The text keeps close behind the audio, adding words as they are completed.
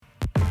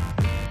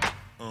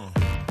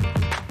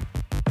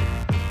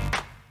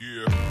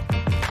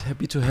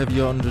happy to have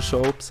you on the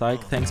show.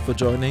 Psych, thanks for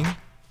joining.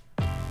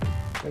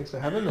 Thanks for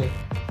having me.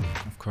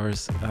 Of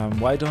course.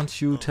 Why don't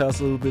you tell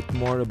us a little bit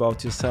more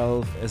about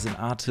yourself as an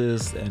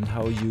artist and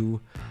how you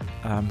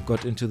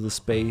got into the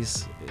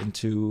space,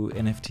 into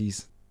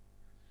NFTs?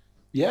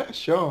 Yeah,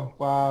 sure.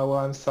 Well,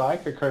 I'm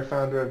Psych, a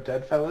co-founder of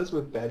Deadfellaz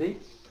with Betty.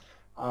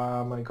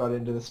 I got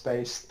into the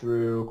space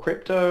through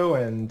crypto,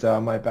 and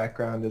my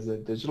background is a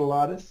digital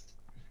artist.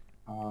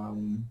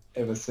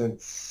 Ever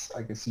since,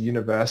 I guess,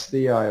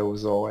 university, I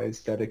was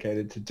always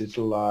dedicated to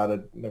digital art. I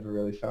never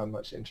really found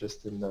much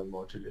interest in the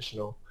more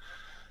traditional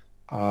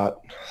art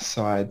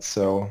side,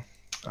 so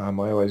I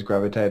always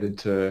gravitated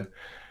to,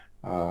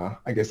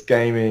 I guess,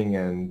 gaming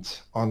and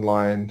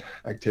online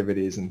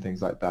activities and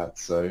things like that.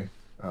 So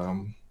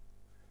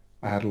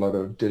I had a lot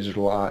of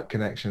digital art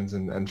connections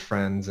and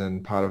friends,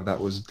 and part of that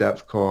was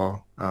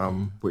Depthcore,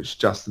 which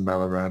Justin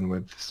Bell ran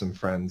with some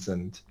friends,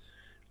 and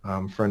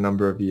for a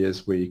number of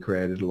years we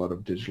created a lot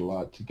of digital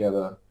art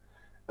together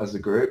as a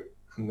group.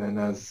 And then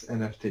as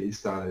NFTs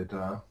started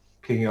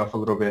kicking off a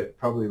little bit,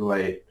 probably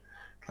late,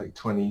 like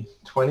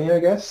 2020, I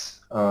guess,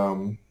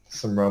 some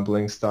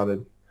rumblings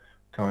started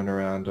going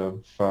around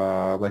of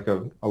like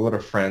a lot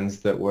of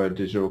friends that were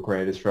digital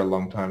creators for a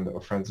long time that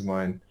were friends of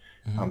mine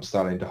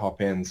starting to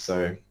hop in.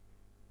 So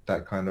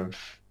that kind of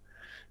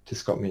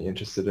just got me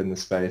interested in the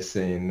space,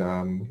 seeing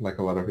like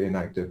a lot of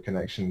inactive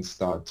connections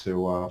start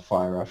to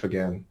fire up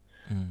again.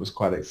 It was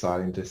quite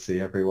exciting to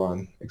see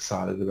everyone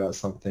excited about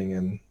something,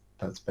 and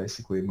that's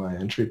basically my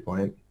entry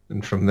point.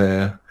 And from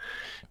there,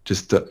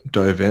 just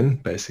dove in,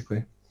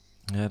 basically.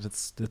 Yeah,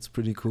 that's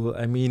pretty cool.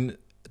 I mean,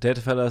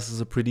 Deadfellaz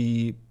is a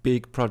pretty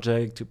big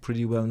project,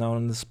 pretty well known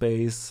in the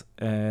space,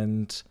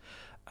 and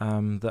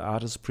the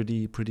art is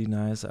pretty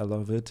nice. I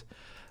love it.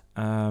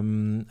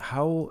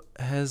 How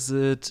has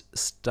it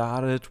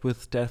started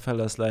with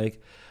Deadfellaz?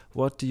 Like,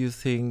 what do you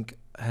think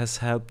has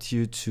helped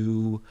you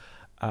to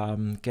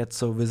get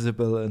so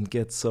visible and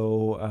get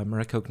so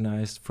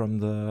recognized from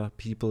the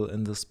people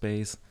in the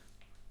space?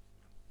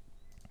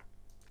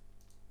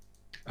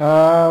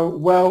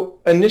 Well,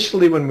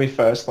 initially when we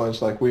first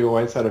launched, like we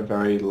always had a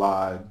very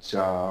large,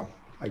 I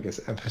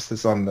guess,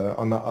 emphasis on the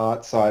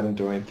art side and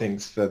doing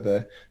things for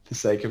the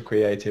sake of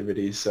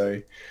creativity.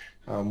 So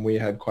we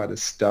had quite a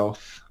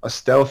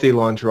stealthy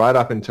launch right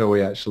up until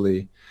we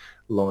actually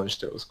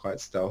launched. It was quite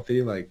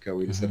stealthy. Like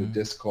we just had a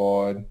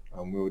Discord.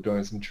 We were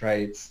doing some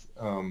traits,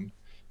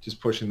 just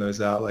pushing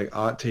those out, like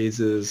art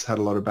teasers, had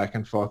a lot of back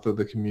and forth with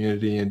the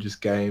community and just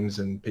games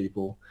and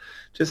people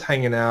just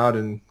hanging out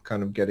and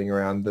kind of getting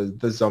around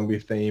the zombie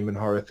theme and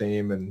horror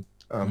theme, and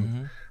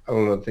a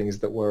lot of things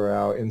that were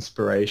our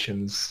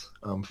inspirations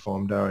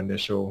formed our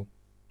initial,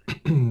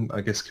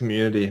 I guess,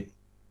 community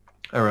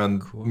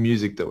around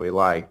music that we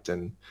liked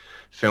and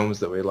films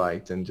that we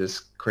liked and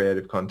just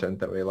creative content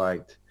that we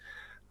liked.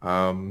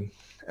 And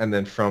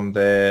then from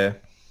there,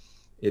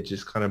 it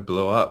just kind of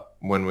blew up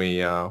when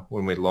we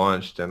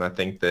launched. And I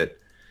think that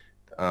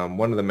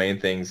one of the main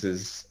things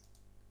is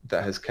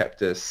that has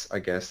kept us, I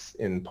guess,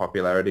 in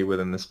popularity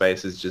within the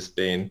space has just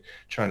been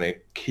trying to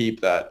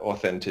keep that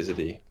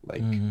authenticity.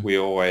 Like we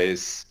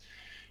always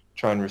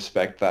try and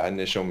respect that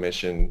initial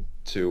mission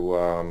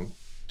to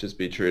just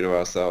be true to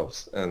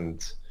ourselves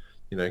and,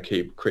 you know,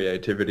 keep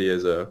creativity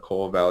as a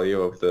core value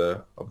of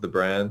the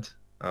brand.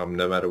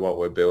 No matter what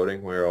we're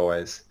building, we're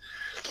always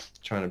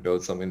trying to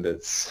build something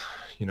that's,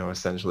 you know,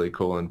 essentially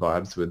cool and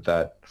vibes with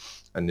that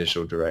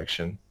initial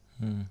direction.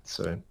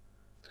 So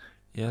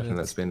yeah, I think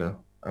that's been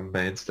a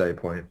mainstay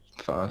point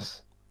for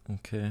us.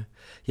 Okay.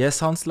 Yeah,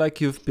 sounds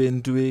like you've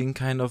been doing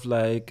kind of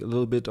like a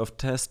little bit of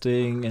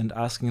testing and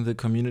asking the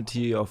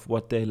community of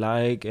what they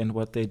like and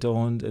what they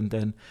don't, and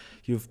then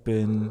you've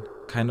been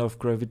kind of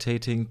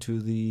gravitating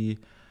to the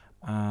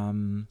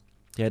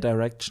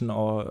direction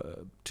or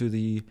to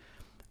the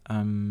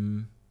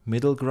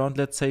middle ground,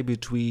 let's say,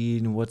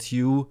 between what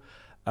you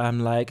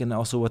like and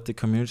also what the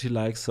community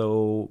likes.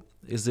 So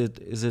is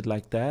it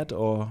like that,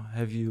 or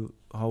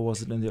how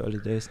was it in the early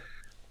days?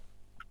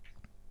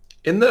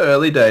 In the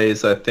early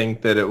days, I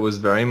think that it was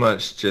very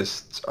much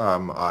just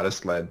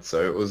artist-led.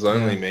 So it was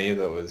only me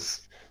that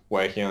was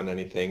working on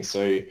anything.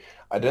 So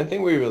I don't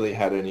think we really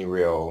had any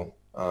real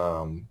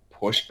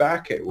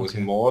pushback. It was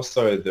more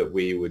so that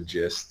we would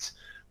just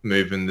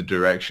move in the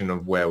direction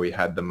of where we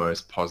had the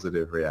most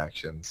positive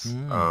reactions.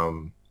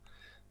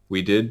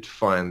 We did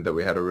find that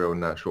we had a real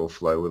natural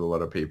flow with a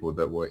lot of people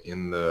that were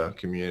in the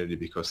community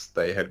because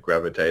they had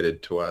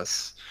gravitated to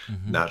us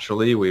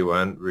naturally. We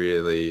weren't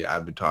really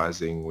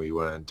advertising. We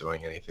weren't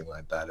doing anything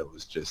like that. It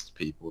was just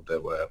people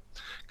that were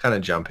kind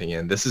of jumping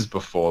in. This is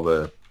before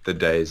the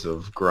days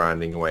of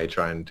grinding away,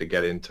 trying to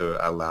get into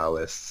allow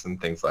lists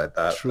and things like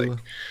that. True. Like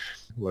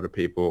a lot of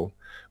people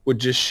would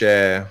just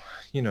share,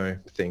 you know,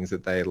 things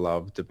that they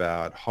loved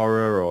about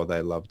horror or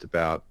they loved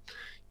about,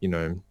 you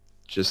know,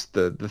 just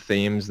the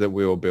themes that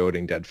we were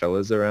building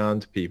Deadfellaz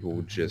around.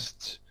 People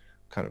just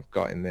kind of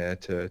got in there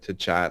to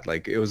chat.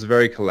 Like it was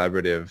very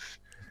collaborative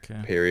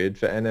Okay. period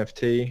for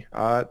NFT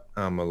art.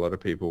 A lot of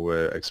people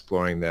were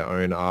exploring their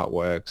own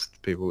artworks.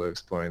 People were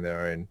exploring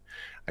their own,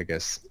 I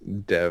guess,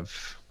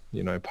 dev,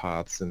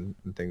 paths and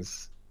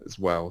things as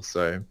well.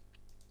 So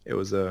it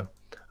was a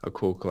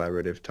cool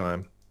collaborative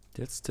time.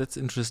 That's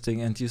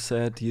interesting. And you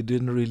said you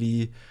didn't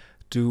really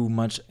do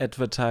much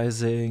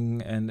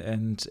advertising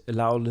and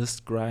allow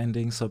list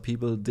grinding, so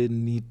people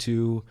didn't need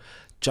to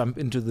jump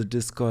into the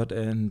Discord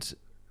and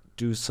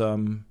do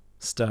some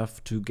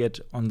stuff to get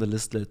on the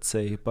list, let's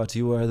say. But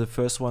you were the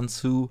first ones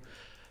who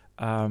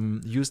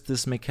used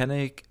this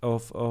mechanic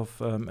of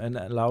an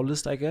allow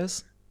list, I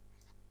guess.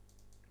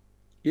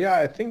 Yeah,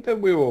 I think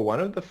that we were one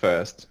of the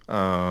first.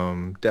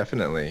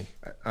 Definitely.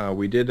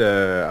 We did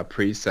a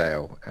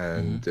pre-sale, Mm-hmm.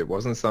 and it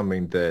wasn't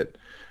something that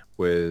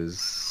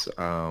was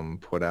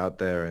put out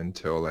there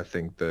until I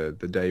think the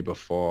day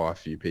before. A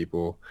few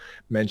people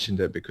mentioned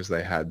it because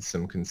they had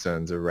some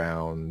concerns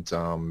around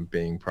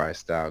being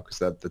priced out,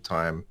 because at the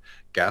time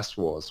gas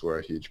wars were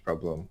a huge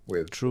problem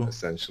with True,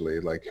 essentially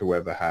like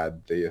whoever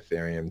had the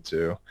Ethereum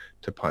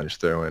to punch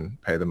through and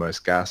pay the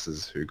most gas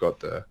is who got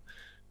the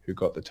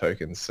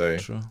tokens. So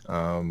true.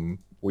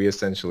 we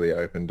essentially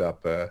opened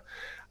up a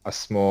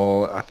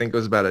small, I think it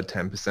was about a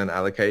 10%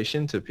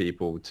 allocation to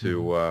people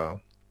Mm-hmm.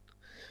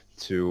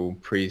 to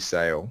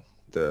pre-sale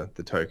the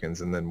tokens,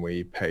 and then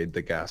we paid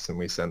the gas and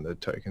we sent the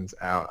tokens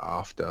out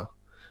after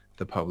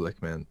the public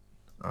mint,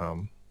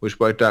 which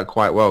worked out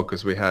quite well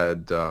because we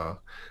had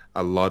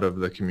a lot of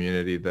the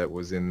community that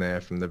was in there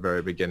from the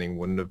very beginning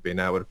wouldn't have been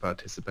able to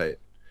participate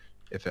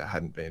if it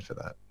hadn't been for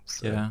that.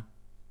 So Yeah.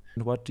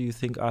 And what do you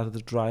think are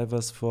the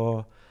drivers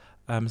for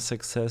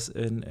success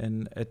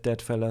in at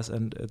Deadfellaz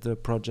and the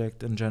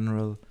project in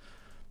general?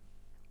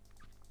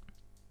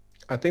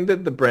 I think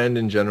that the brand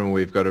in general,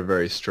 we've got a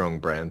very strong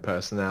brand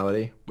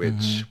personality, Mm-hmm.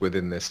 which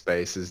within this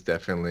space is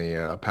definitely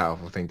a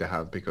powerful thing to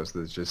have because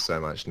there's just so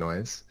much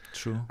noise.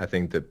 True. I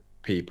think that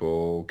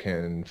people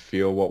can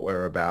feel what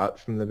we're about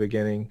from the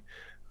beginning.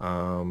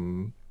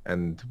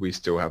 And we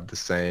still have the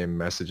same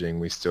messaging.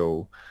 We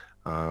still,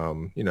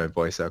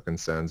 voice our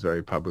concerns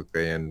very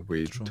publicly, and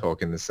we True.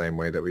 talk in the same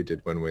way that we did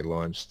when we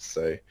launched.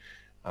 So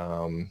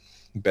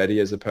Betty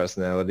as a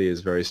personality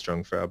is very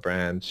strong for our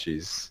brand.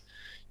 She's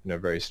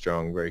very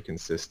strong, very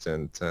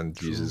consistent, and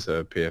True. uses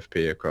her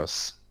PFP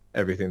across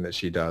everything that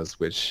she does,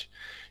 which,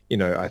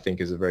 I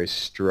think is a very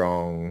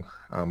strong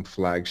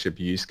flagship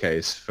use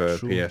case for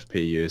True.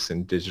 PFP use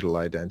in digital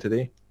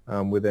identity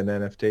within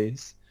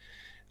NFTs.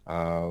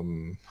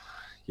 Um,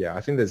 yeah,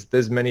 I think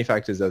there's many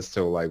factors as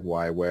to like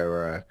why where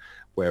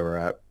we're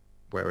at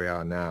where we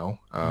are now.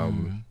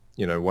 Mm.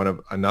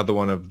 Another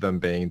one of them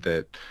being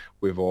that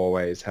we've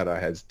always had our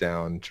heads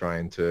down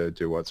trying to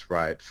do what's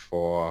right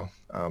for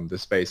the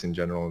space in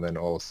general, and then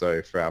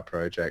also for our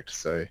project.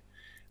 So,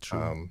 True.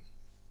 um,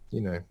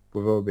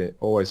 we've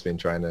always been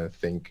trying to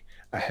think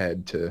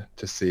ahead to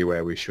see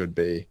where we should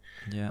be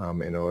Yeah,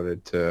 in order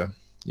to,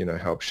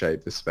 help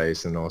shape the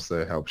space and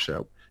also help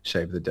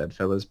shape the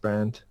Deadfellaz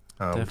brand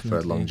for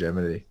definitely.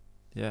 longevity.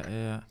 Yeah,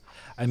 yeah.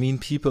 I mean,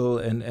 people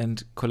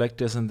and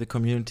collectors in the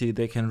community,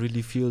 they can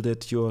really feel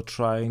that you're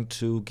trying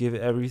to give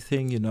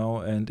everything,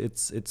 and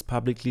it's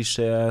publicly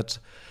shared.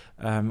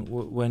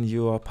 When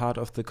you are part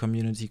of the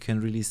community, you can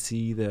really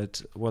see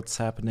that what's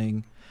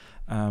happening.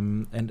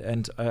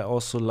 And I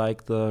also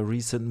like the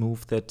recent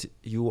move that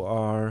you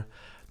are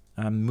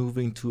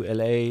moving to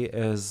LA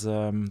as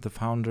the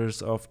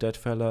founders of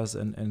Deadfellaz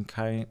and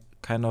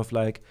kind of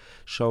like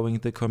showing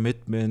the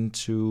commitment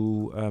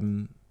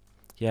to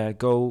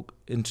go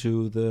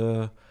into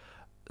the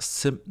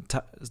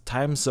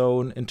time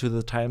zone, into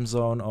the time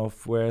zone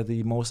of where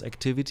the most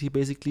activity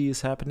basically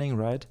is happening,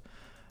 right?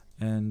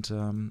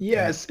 And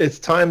Yes, it's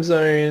time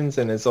zones,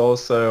 and it's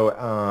also,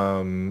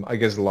 I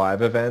guess,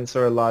 live events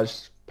are a large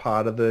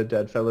part of the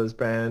Deadfellaz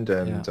brand,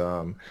 yeah,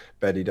 and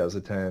Betty does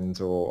attend,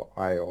 or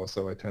I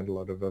also attend a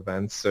lot of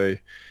events. So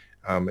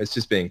it's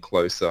just being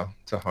closer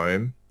to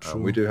home.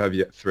 We true, do have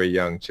three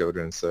young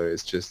children, so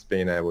it's just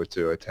being able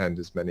to attend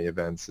as many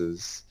events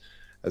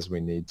as we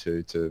need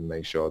to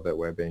make sure that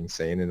we're being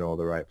seen in all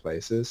the right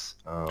places,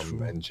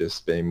 true. and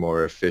just being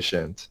more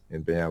efficient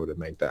in being able to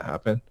make that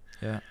happen.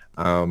 Yeah,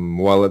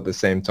 While at the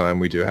same time,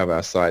 we do have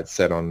our sights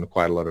set on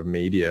quite a lot of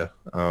media,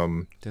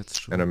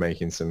 that's and true. are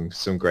making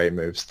some great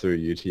moves through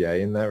UTA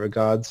in that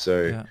regard.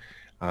 So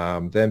Yeah,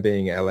 them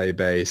being LA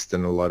based,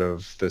 and a lot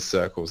of the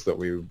circles that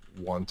we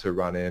want to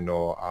run in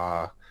or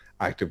are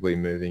actively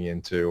moving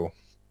into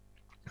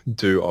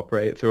do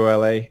operate through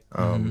LA.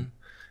 mm-hmm.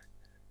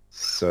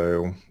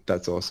 So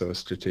that's also a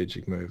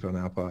strategic move on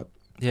our part.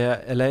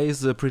 Yeah. LA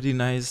is a pretty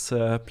nice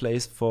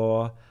place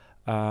for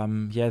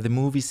the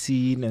movie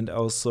scene and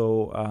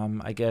also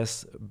I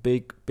guess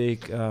big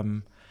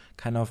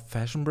kind of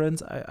fashion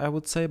brands. I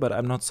would say, but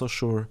I'm not so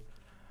sure.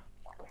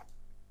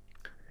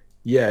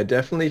 Yeah,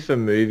 definitely for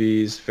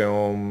movies,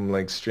 film,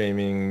 like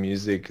streaming,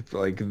 music,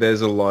 like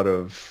there's a lot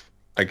of,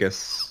 I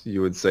guess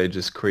you would say,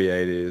 just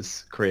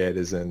creators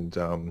and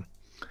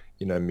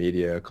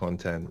media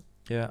content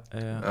Yeah,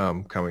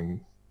 yeah.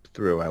 coming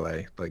through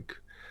LA, like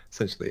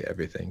essentially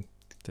everything.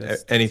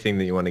 That's Anything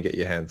that you want to get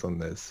your hands on,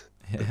 they've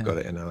yeah, got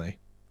it in LA.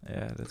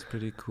 yeah, that's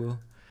pretty cool.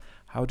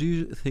 How do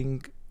you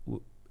think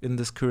in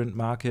this current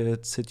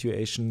market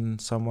situation,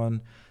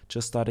 someone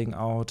just starting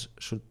out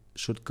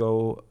should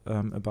go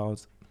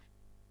about?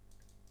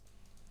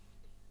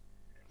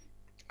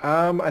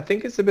 I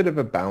think it's a bit of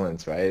a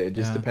balance, right? It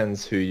just Yeah.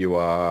 depends who you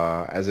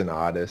are as an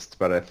artist,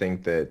 but I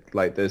think that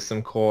like there's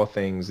some core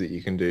things that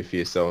you can do for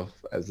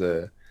yourself as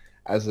a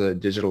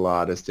digital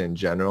artist in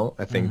general.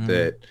 I think Mm-hmm.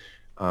 that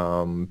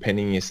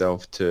pinning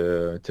yourself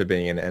to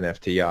being an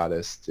NFT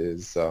artist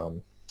is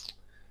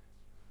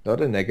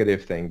not a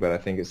negative thing, but I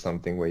think it's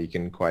something where you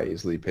can quite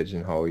easily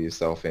pigeonhole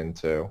yourself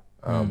into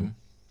Mm.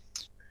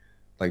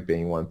 like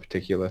being one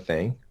particular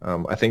thing.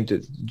 I think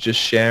that just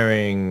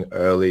sharing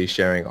early,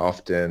 sharing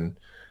often,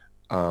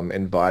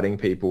 inviting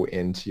people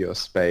into your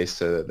space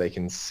so that they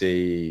can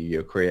see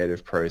your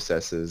creative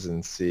processes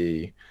and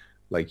see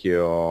like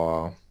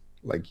your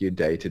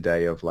day to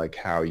day of like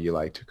how you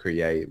like to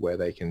create, where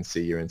they can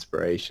see your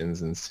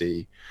inspirations and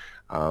see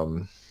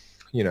um,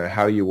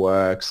 how you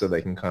work, so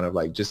they can kind of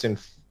like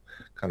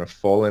kind of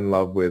fall in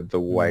love with the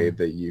way Mm.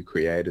 that you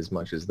create as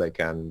much as they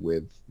can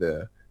with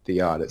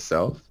the art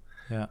itself.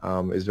 Yeah.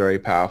 Is very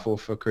powerful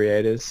for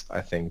creators.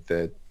 I think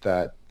that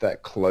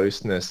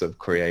closeness of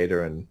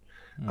creator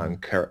Mm.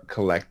 and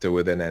collector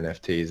within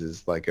NFTs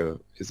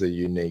is a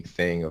unique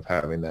thing of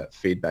having that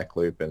feedback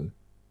loop, and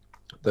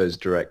those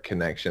direct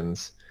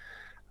connections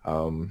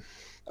um,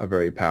 are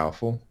very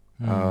powerful.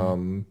 Mm.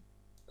 Um,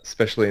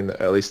 Especially in the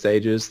early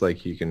stages,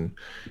 like you can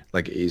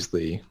like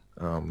easily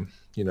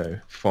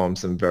form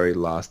some very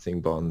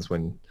lasting bonds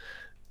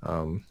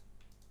um,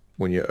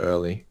 when you're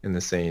early in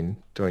the scene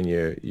doing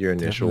your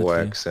initial Definitely.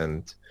 works,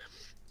 and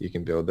you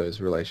can build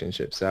those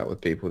relationships out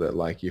with people that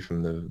like you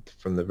from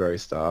the very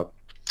start.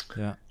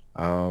 Yeah.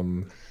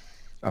 Um,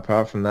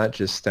 Apart from that,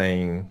 just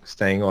staying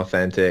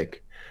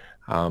authentic,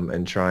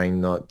 and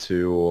trying not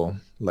to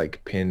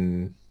like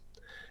pin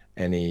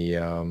any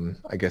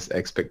I guess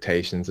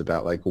expectations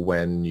about like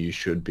when you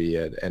should be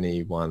at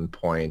any one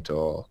point,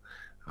 or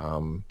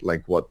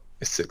like what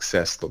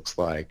success looks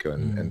like,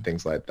 and Mm.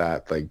 things like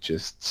that. Like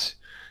just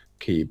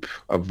keep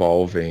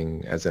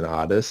evolving as an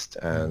artist.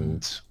 Mm-hmm.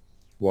 And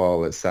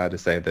while it's sad to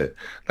say that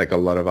like a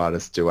lot of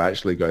artists do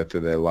actually go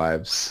through their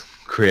lives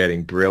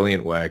creating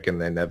brilliant work and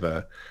they're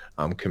never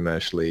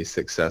commercially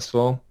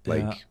successful, Yeah.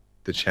 like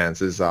the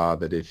chances are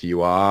that if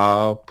you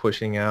are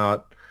pushing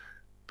out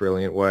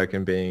brilliant work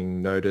and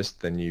being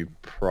noticed, then you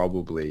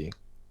probably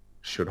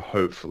should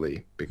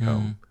hopefully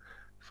become Mm.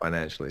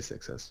 financially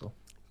successful.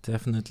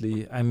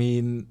 Definitely. I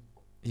mean,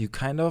 you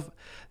kind of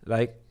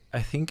like,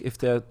 I think if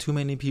there are too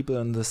many people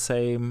in the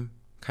same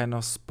kind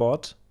of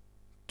spot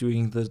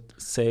doing the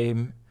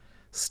same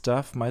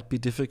stuff, might be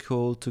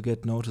difficult to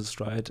get noticed,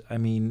 right? I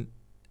mean,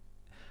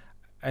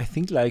 I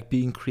think like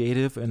being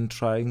creative and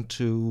trying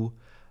to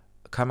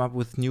come up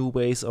with new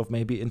ways of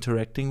maybe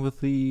interacting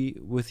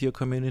with your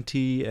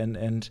community,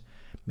 and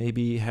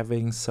maybe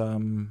having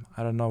some,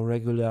 I don't know,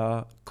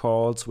 regular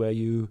calls where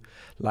you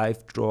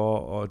live draw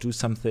or do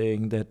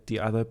something that the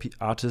other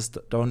artists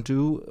don't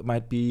do,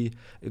 might be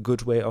a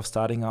good way of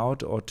starting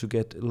out or to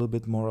get a little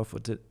bit more of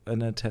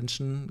an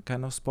attention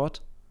kind of spot.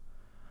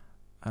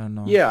 I don't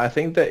know. Yeah, I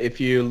think that if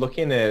you're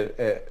looking at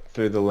it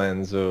through the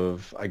lens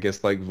of, I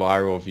guess, like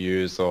viral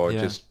views or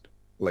Yeah. just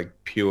like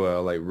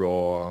pure, like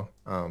raw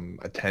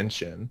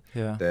attention,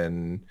 Yeah.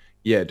 then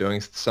yeah, doing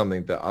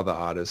something that other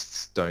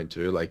artists don't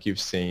do. Like you've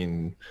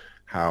seen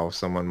how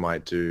someone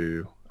might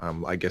do,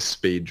 I guess,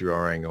 speed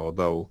drawing, or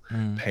they'll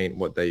Mm. paint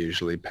what they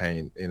usually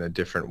paint in a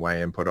different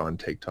way and put it on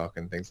TikTok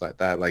and things like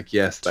that. Like,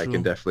 yes, that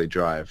can True. definitely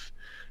drive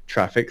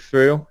traffic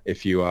through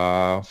if you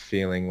are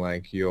feeling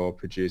like you're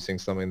producing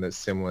something that's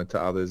similar to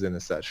others in a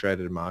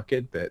saturated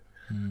market. But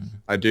Mm.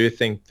 I do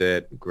think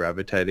that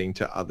gravitating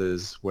to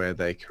others where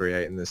they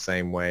create in the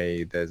same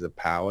way, there's a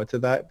power to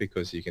that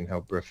because you can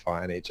help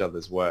refine each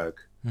other's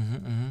work. Mm-hmm,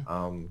 mm-hmm.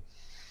 Um,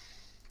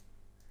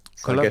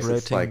 so I guess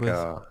it's Collaborating like,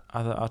 with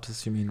other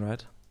artists, you mean,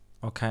 right?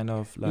 Or kind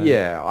of like,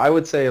 yeah, I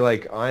would say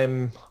like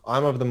I'm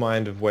of the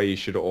mind of where you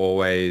should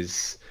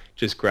always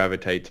just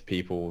gravitate to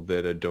people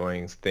that are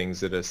doing things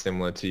that are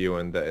similar to you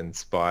and that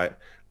inspire,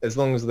 as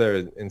long as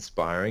they're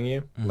inspiring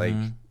you. mm-hmm, Like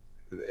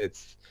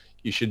it's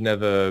you should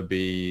never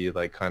be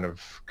like kind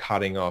of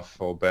cutting off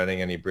or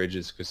burning any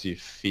bridges because you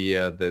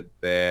fear that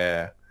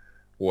their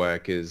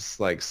work is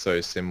like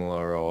so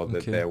similar, or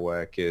that okay, their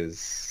work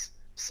is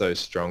so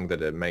strong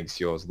that it makes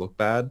yours look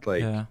bad.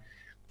 Like yeah,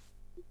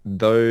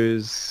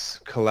 those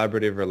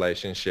collaborative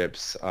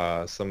relationships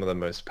are some of the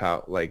most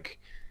like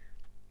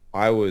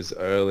I was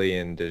early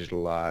in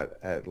digital art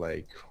at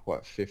like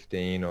what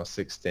 15 or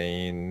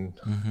 16,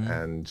 mm-hmm,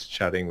 and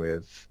chatting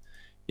with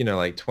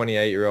like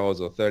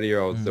 28-year-olds or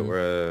 30-year-olds that mm,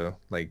 were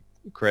like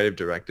creative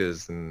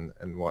directors and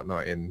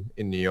whatnot in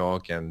New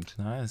York. And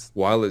nice,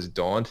 while it's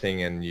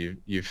daunting and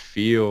you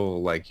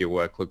feel like your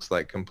work looks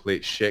like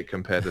complete shit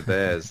compared to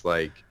theirs,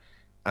 like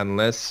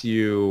unless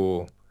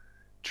you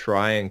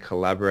try and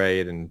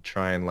collaborate and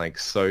try and like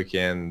soak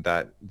in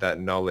that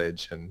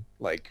knowledge and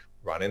like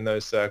run in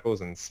those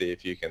circles and see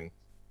if you can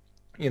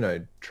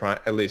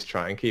at least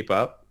try and keep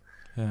up.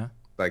 Yeah.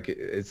 Like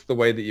it's the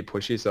way that you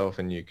push yourself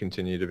and you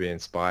continue to be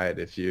inspired.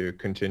 If you're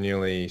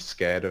continually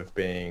scared of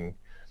being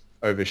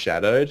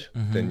overshadowed,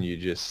 then you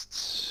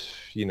just,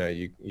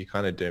 you're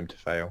kind of doomed to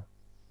fail.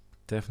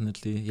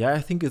 Definitely. Yeah, I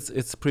think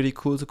it's pretty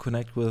cool to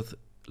connect with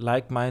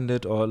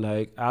like-minded or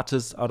like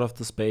artists out of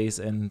the space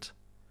and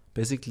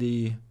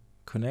basically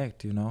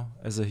connect,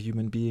 as a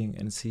human being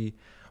and see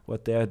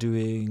what they're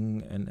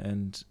doing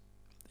and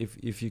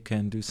if you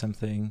can do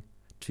something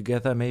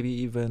together maybe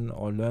even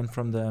or learn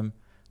from them,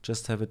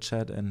 just have a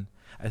chat. And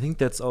I think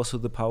that's also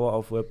the power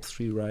of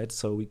Web3, right?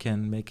 So we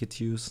can make it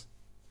use.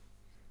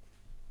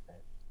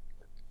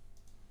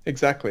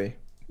 Exactly.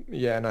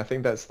 Yeah, and I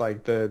think that's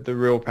like the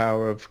real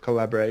power of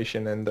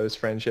collaboration and those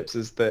friendships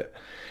is that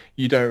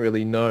you don't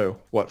really know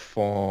what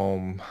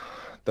form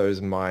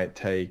those might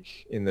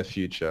take in the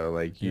future.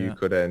 Like you Yeah.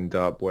 could end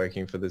up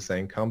working for the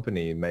same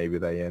company. Maybe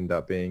they end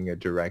up being a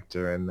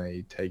director and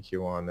they take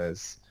you on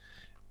as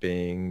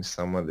being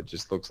someone that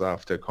just looks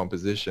after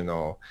composition,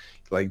 or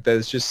like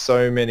there's just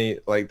so many,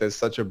 like there's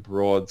such a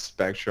broad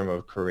spectrum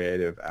of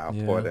creative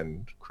output Yeah.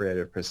 and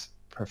creative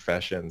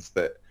professions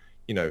that,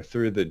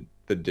 through the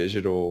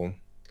digital,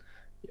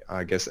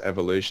 I guess,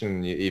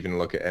 evolution. You even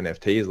look at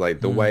NFTs, like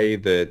the way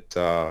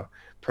that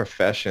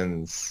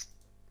professions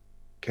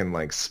can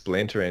like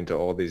splinter into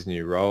all these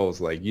new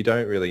roles. Like you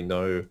don't really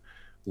know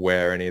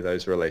where any of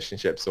those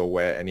relationships or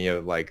where any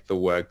of like the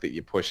work that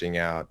you're pushing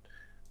out,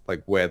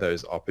 like where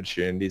those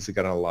opportunities are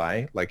going to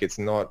lie. Like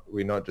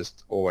we're not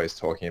just always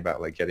talking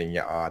about like getting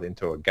your art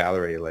into a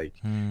gallery. Like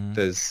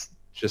there's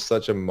just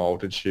such a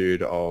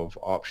multitude of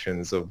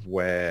options of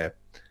where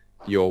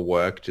your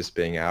work just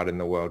being out in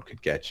the world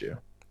could get you.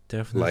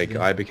 Like Definitely.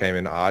 I became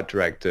an art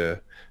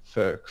director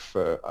for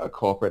a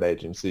corporate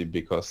agency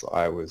because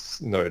I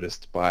was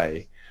noticed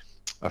by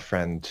a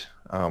friend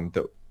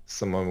that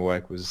some of my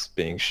work was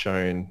being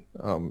shown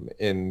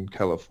in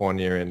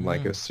California in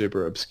like a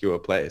super obscure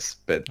place,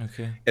 but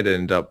Okay. it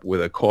ended up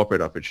with a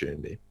corporate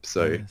opportunity.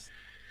 So Nice.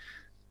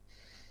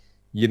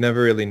 you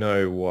never really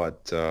know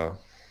what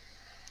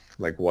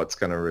like what's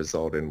going to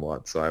result in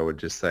what. So I would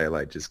just say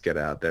like just get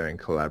out there and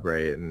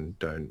collaborate and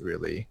don't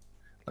really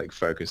like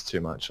focus too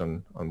much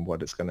on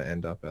what it's going to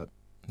end up at.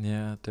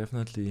 Yeah,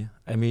 definitely.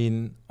 I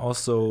mean,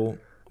 also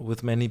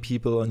with many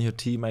people on your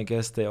team, I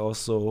guess they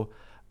also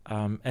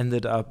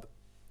ended up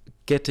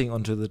getting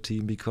onto the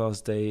team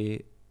because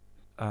they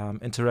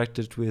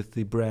interacted with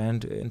the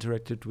brand,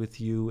 interacted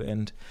with you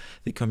and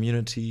the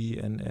community,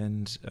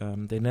 and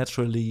they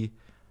naturally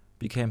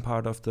became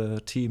part of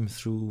the team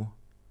through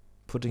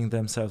putting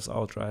themselves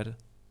out, right?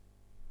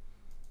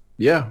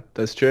 Yeah,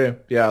 that's true.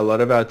 Yeah, a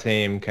lot of our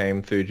team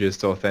came through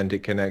just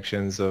authentic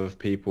connections of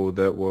people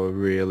that were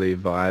really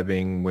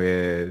vibing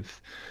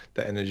with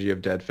the energy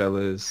of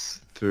Deadfellaz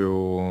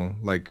through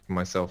like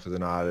myself as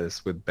an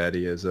artist, with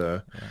Betty as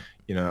a,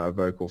 a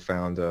vocal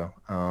founder.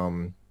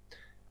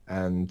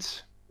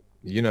 And,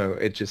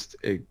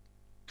 it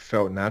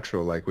felt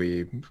natural. Like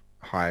we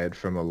hired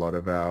from a lot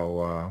of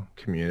our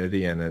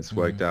community and it's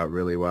worked out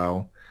really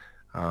well.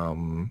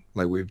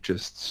 Like we've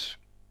just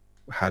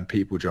had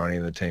people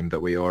joining the team that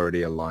we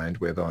already aligned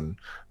with on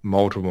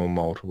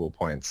multiple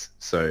points.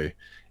 So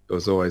it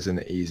was always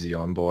an easy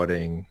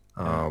onboarding.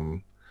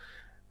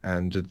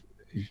 And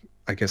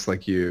I guess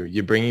like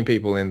you're bringing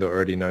people in that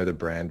already know the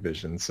brand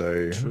vision.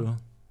 So True.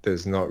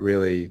 there's not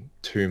really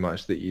too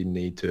much that you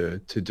need to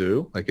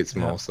do. Like it's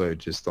Yeah. more so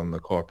just on the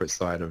corporate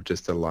side of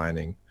just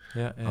aligning,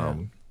 Yeah.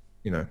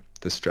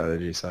 the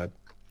strategy side.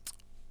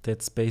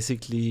 That's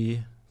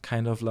basically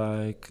kind of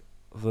like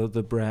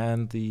the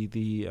brand,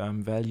 the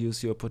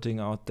values you're putting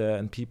out there,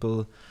 and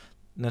people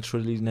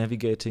naturally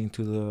navigating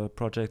to the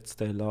projects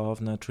they love,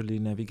 naturally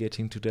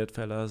navigating to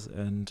Deadfellaz,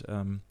 and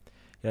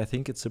I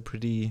think it's a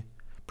pretty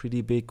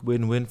big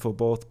win-win for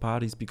both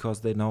parties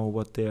because they know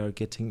what they are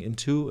getting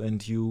into,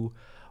 and you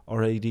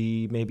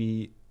already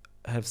maybe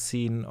have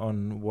seen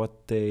on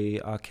what they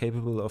are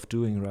capable of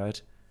doing,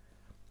 right?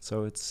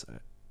 So it's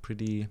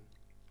pretty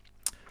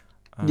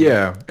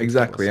Yeah, good for both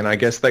exactly. And I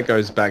sides. guess that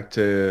goes back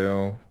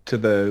to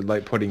the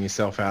like putting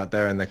yourself out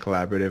there and the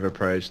collaborative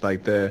approach.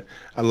 Like a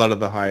lot of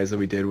the hires that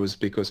we did was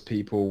because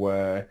people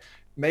were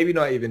maybe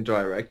not even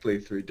directly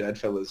through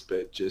Deadfellaz,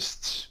 but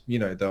just, they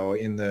were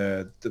in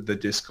the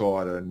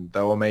Discord and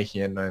they were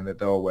making it known that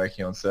they were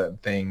working on certain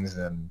things,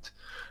 and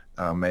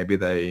maybe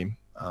they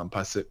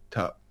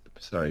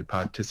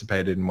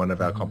participated in one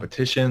of our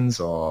competitions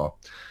or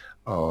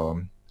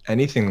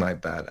anything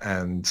like that.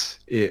 And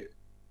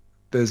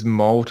there's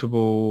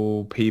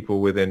multiple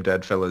people within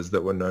Deadfellaz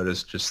that were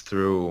noticed just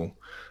through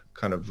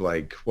kind of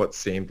like what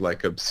seemed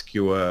like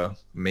obscure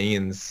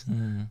means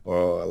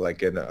or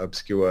like an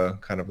obscure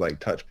kind of like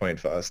touch point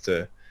for us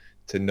to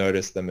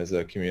notice them as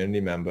a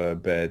community member.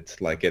 But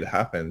like it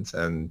happened,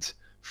 and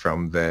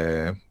from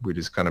there we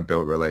just kind of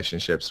built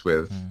relationships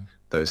with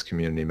those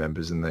community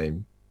members and they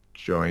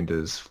joined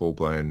as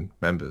full-blown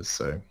members.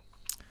 So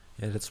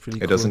yeah, that's pretty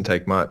it cool. doesn't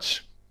take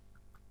much.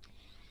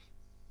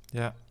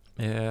 Yeah,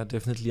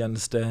 definitely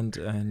understand.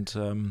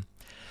 And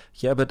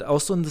Yeah, but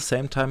also in the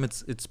same time,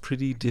 it's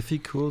pretty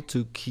difficult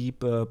to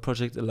keep a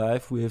project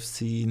alive. We have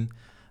seen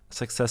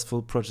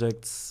successful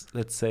projects,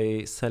 let's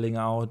say, selling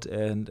out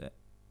and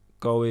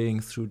going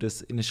through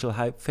this initial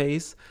hype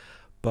phase.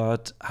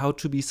 But how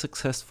to be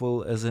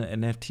successful as an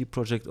NFT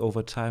project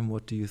over time?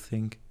 What do you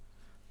think?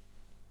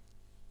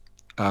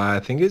 I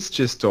think it's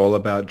just all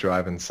about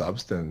drive and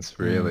substance,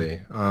 Mm,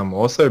 really.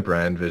 Also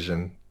brand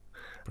vision.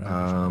 brand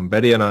vision.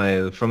 Betty and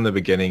I, from the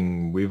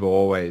beginning, we've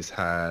always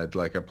had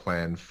like a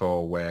plan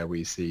for where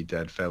we see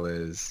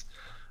Deadfellaz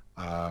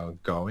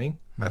going.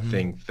 I Mm-hmm.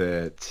 think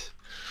that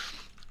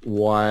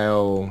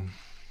while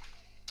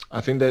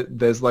I think that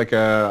there's like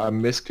a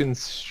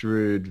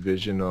misconstrued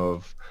vision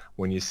of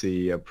when you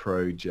see a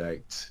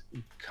project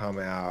come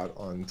out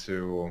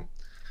onto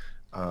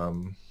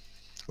um,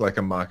 like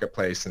a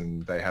marketplace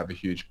and they have a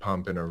huge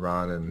pump and a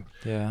run and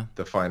Yeah.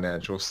 the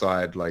financial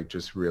side like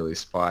just really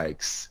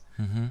spikes.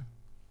 Mm-hmm.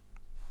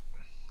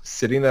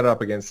 Sitting that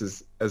up against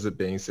as it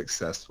being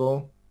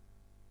successful,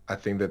 I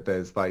think that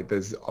there's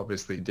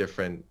obviously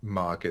different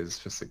markers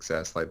for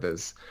success. Like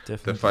there's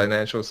the Definitely.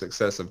 financial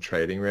success of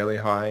trading really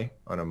high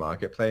on a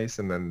marketplace,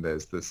 and then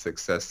there's the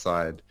success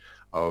side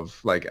of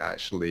like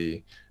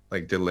actually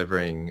like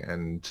delivering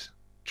and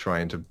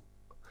trying to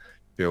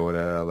build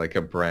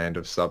a brand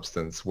of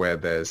substance where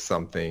there's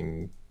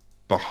something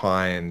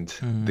behind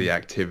Mm-hmm. the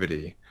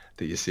activity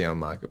that you see on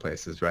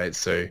marketplaces, right?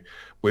 So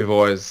we've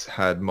always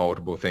had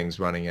multiple things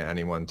running at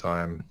any one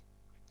time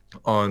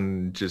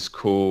on just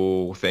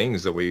cool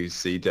things that we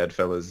see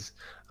Deadfellaz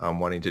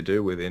wanting to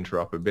do with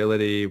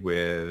interoperability,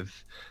 with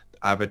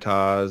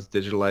avatars,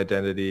 digital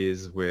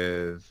identities,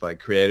 with like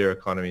creator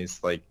economies.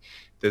 Like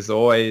there's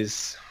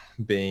always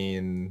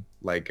been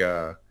like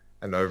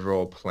an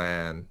overall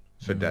plan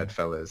for Mm-hmm.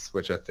 Deadfellaz,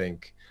 which I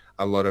think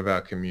a lot of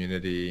our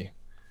community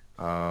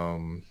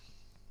um,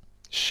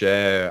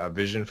 share a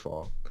vision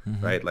for,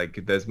 Mm-hmm. right? Like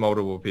there's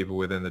multiple people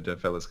within the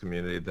Deadfellaz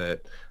community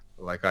that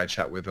like I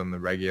chat with on the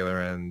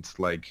regular and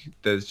like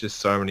there's just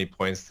so many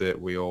points that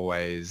we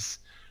always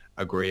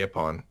agree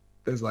upon.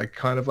 There's like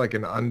kind of like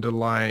an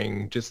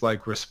underlying just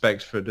like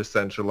respect for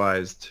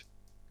decentralized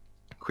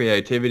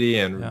creativity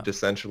and Yeah.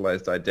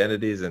 decentralized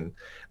identities and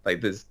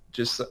like there's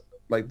just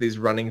like these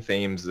running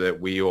themes that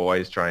we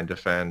always try and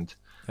defend.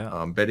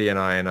 Yeah. Betty and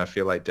I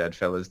feel like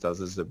Deadfellaz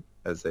does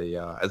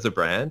as a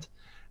brand,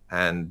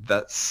 and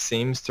that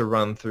seems to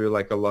run through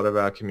like a lot of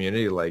our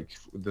community, like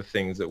the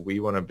things that we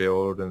want to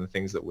build and the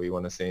things that we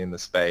want to see in the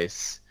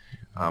space.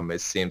 Mm-hmm.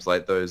 It seems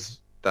like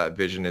that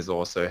vision is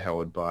also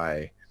held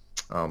by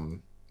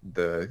um,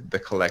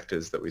 the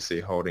collectors that we see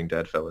holding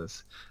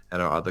Deadfellaz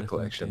and our other Definitely.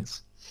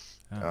 collections,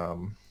 Yeah.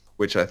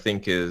 which I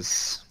think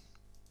is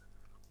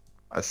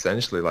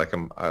essentially like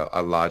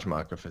a large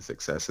marker for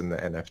success in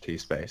the NFT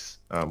space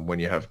when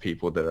you have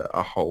people that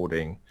are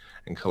holding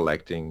and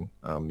collecting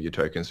your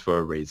tokens for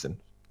a reason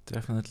that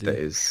Definitely.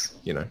 is,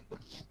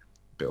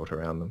 built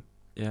around them.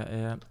 Yeah.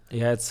 Yeah.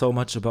 Yeah. It's so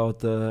much about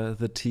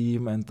the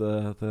team and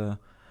the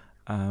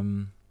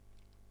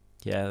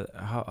yeah,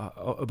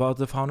 about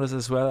the founders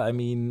as well. I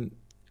mean,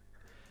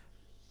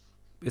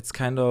 it's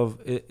kind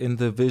of in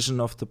the vision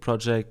of the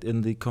project,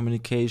 in the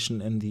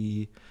communication, in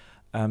the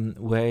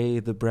way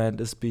the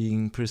brand is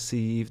being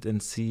perceived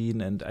and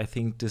seen. And I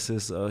think this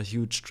is a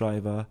huge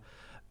driver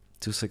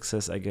to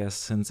success, I guess,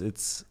 since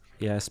it's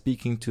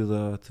speaking to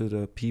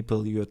the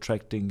people you're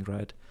attracting,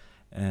 right?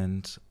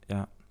 And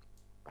yeah,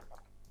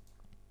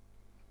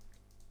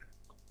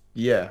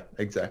 Yeah,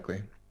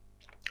 exactly.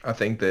 I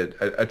think that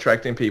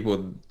attracting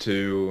people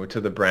to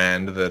the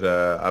brand that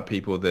are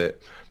people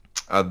that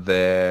are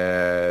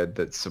there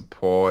that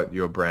support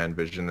your brand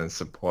vision and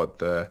support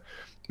the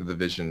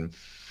vision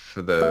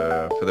for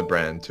the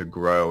brand to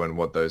grow and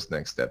what those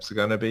next steps are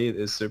going to be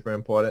is super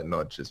important.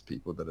 Not just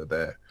people that are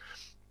there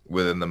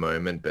within the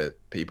moment, but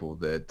people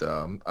that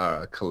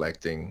are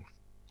collecting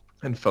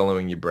and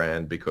following your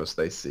brand because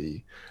they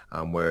see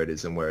where it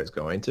is and where it's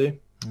going to.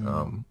 mm,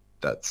 Um,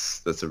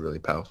 that's a really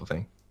powerful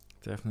thing.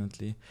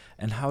 definitely.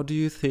 And how do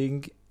you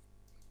think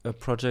a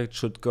project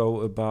should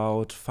go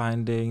about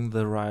finding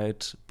the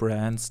right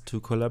brands to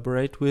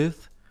collaborate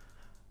with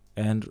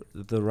and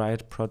the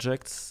right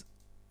projects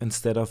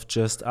instead of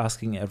just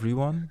asking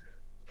everyone?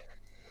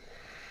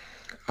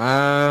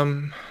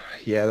 Um,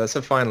 yeah, that's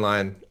a fine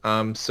line.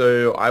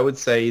 So I would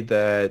say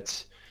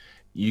that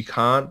you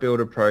can't build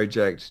a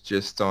project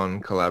just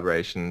on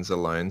collaborations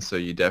alone. So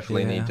you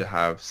definitely need Yeah. to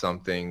have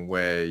something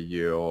where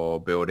you're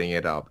building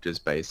it up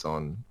just based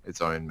on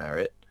its own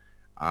merit.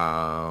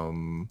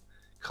 Um,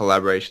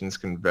 Collaborations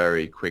can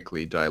very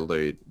quickly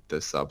dilute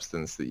the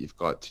substance that you've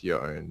got to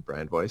your own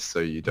brand voice. So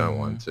you don't Mm-hmm.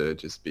 want to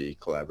just be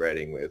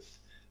collaborating with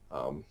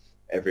um,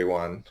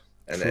 everyone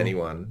and True.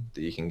 anyone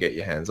that you can get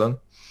your hands on.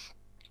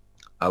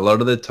 A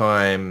lot of the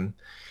time,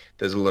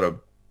 there's a lot of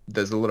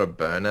there's a lot of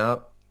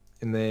burnout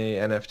in the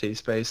NFT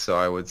space. So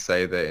I would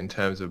say that in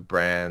terms of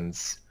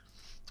brands,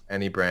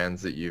 any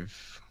brands that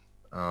you've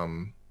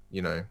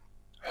you know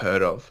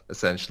heard of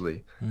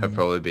essentially have Mm.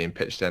 probably been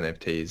pitched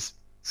NFTs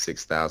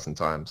 6,000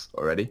 times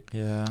already.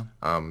 Yeah.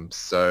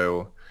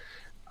 So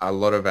a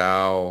lot of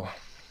our,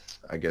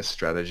 I guess,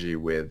 strategy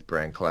with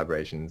brand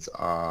collaborations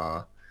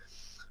are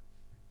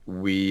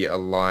we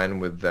align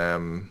with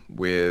them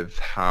with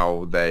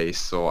how they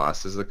saw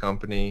us as a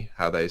company,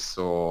 how they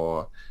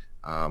saw,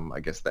 I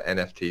guess, the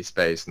NFT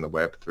space and the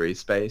Web3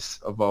 space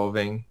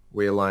evolving.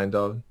 We aligned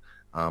on.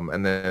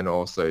 And then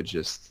also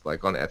just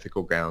like on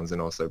ethical grounds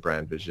and also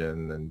brand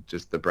vision and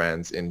just the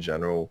brands in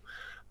general,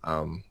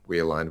 we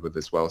aligned with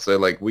as well. So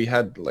like we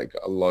had like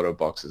a lot of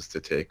boxes to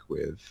tick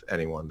with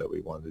anyone that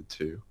we wanted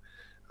to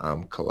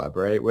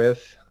collaborate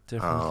with.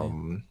 Definitely.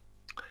 Um,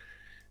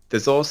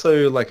 there's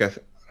also like a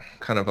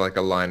kind of like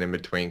a line in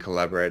between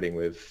collaborating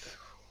with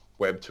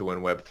Web 2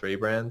 and Web 3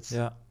 brands.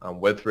 Yeah.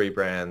 Web 3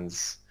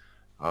 brands,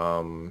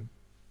 um,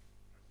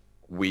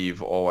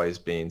 we've always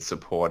been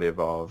supportive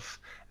of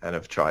and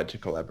have tried to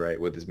collaborate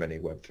with as many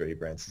Web 3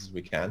 brands as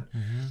we can.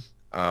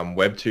 Mm-hmm.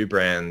 Web 2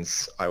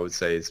 brands, I would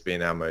say, has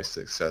been our most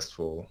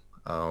successful,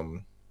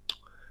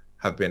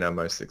 have been our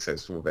most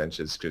successful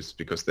ventures just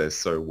because they're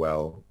so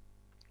well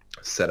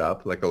set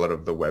up. Like a lot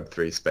of the Web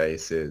 3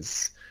 space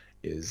is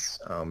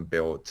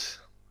built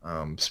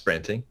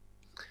sprinting.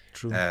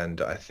 True.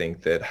 And I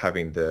think that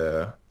having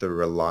the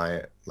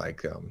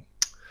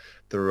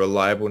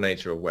reliable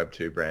nature of Web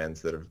 2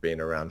 brands that have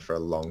been around for a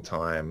long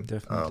time,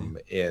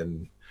 Definitely.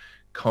 in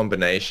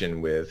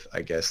combination with,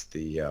 I guess,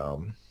 the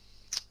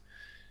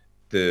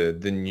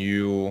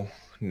new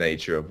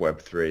nature of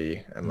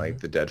Web3 and Mm-hmm. like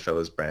the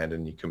Deadfellaz brand,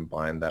 and you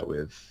combine that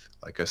with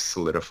like a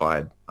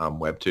solidified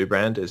Web2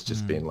 brand, it's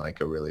just Mm. been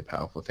like a really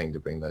powerful thing to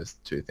bring those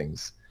two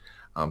things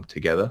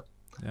together.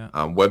 Yeah.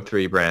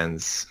 Web3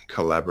 brands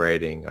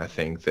collaborating, I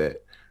think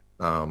that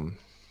um,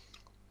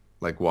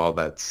 like while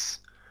that's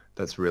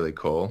really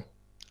cool,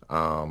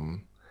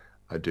 um,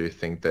 I do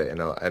think that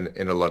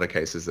in a lot of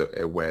cases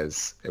it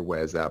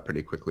wears out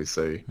pretty quickly.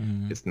 So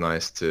Mm. it's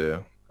nice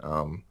to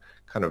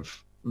kind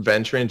of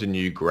venture into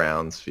new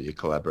grounds for your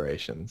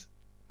collaborations.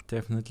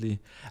 Definitely.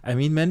 I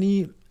mean,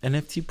 many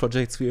NFT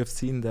projects we have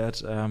seen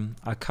that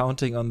are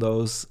counting on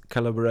those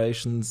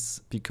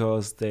collaborations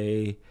because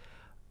they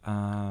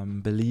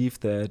believe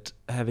that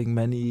having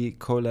many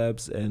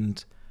collabs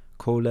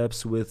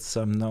with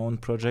some known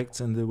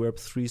projects in the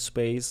Web3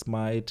 space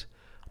might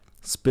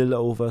spill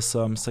over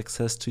some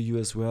success to you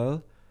as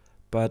well.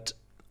 But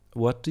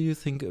what do you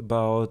think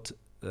about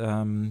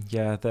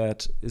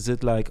that? Is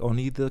it like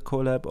only the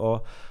collab,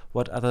 or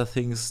what other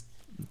things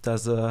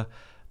does a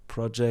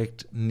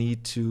project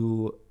need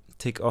to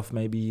tick off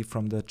maybe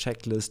from the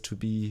checklist to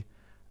be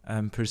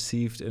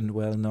perceived and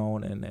well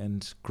known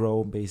and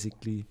grow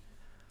basically?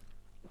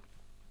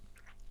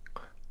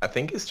 I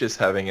think it's just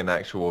having an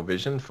actual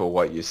vision for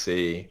what you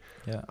see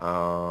Yeah,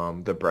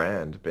 the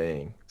brand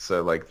being.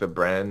 So like the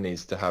brand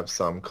needs to have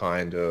some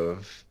kind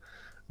of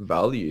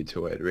value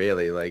to it,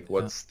 really. Like yeah,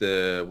 what's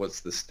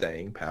the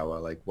staying power?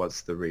 Like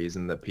what's the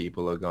reason that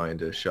people are going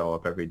to show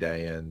up every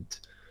day and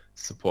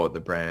support the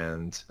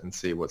brand and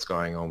see what's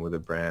going on with the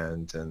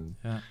brand? And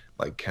yeah,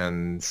 like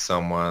can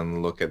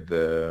someone look at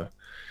the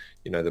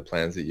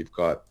plans that you've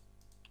got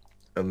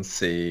and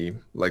see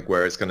like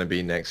where it's going to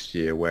be next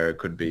year, where it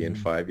could be in mm,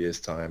 5 years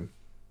time?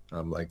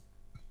 Like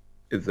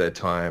is there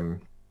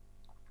time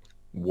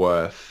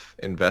worth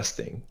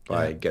investing yeah,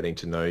 by getting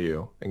to know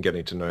you and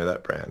getting to know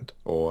that brand,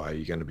 or are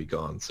you going to be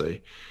gone? So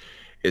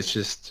it's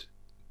just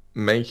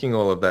making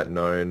all of that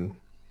known,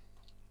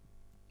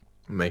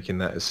 making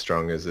that as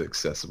strong as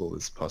accessible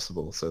as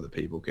possible so that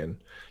people can,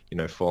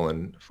 fall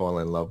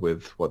in love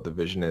with what the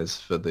vision is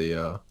for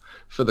the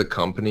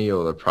company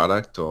or the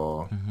product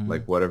or hmm,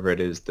 like whatever it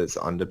is that's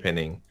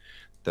underpinning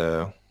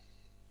the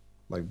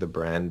like the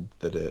brand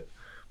that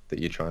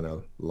you're trying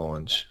to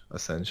launch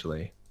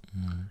essentially.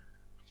 mm.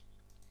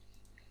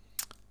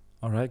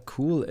 All right,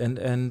 cool. And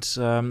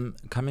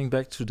coming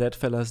back to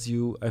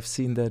Deadfellaz, I've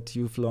seen that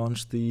you've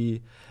launched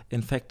the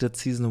Infected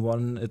Season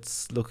 1.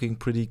 It's looking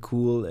pretty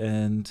cool,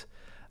 and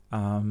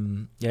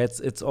yeah,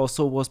 it's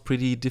also was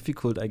pretty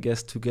difficult, I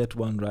guess, to get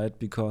one, right?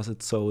 Because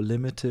it's so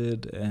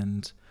limited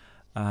and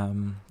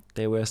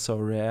they were so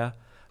rare.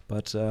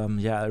 But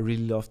yeah, I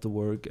really love the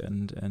work,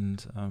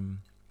 and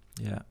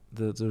yeah,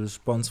 the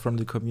response from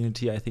the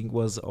community, I think,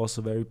 was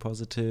also very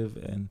positive,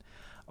 and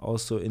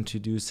also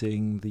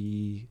introducing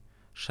the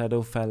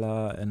Shadow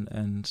Fella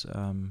and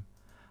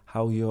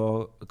how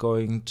you're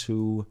going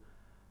to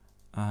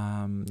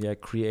yeah,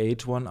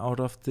 create one out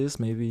of this.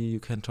 Maybe you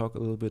can talk a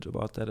little bit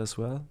about that as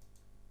well.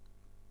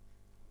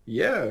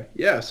 Yeah,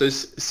 yeah. So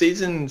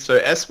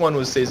S1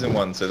 was season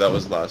one, so that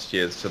was last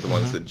year. So the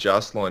ones Mm-hmm. that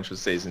just launched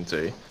was season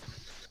two,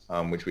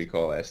 which we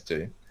call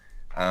S2.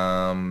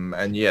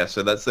 And yeah,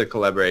 so that's the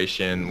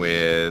collaboration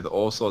with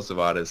all sorts of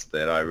artists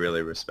that I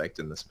really respect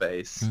in the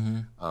space.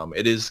 Mm-hmm.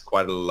 It is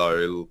quite a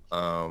low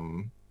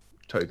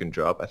token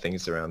drop. I think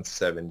it's around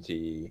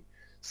 70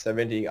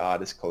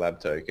 artist collab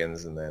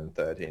tokens and then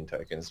 13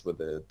 tokens with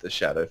the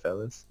Shadow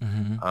Fellas.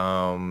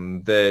 Mm-hmm.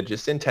 They're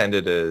just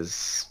intended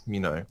as,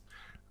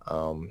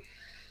 um,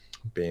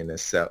 being a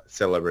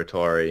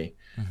celebratory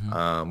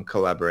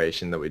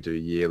collaboration that we do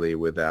yearly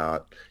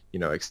without,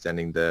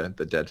 extending the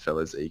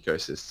Deadfellaz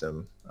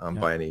ecosystem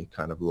by any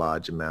kind of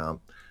large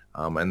amount.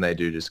 And they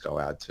do just go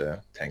out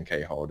to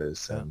 10K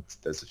holders, and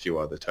there's a few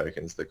other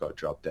tokens that got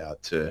dropped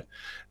out to,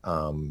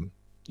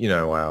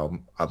 our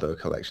other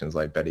collections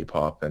like Betty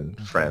Pop and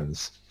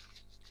Friends.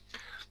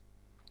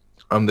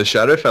 The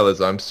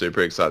Shadowfellaz I'm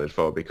super excited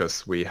for,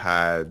 because we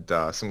had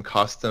some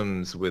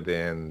customs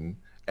within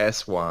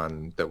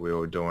S1 that we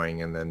were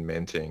doing and then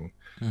minting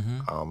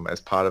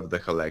as part of the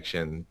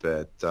collection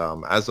that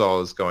as I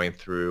was going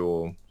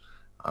through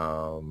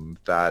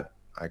that,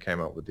 I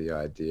came up with the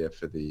idea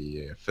for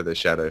the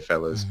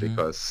Shadowfellaz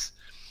because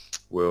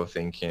we were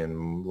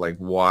thinking, like,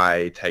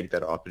 why take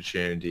that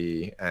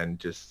opportunity and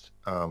just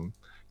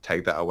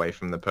take that away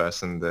from the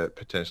person that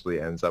potentially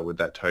ends up with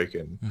that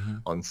token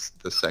on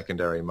the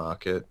secondary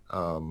market.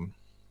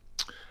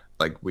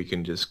 Like, we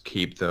can just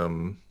keep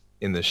them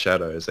in the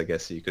shadows, I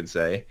guess you could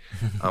say,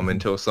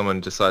 until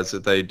someone decides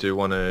that they do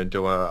want to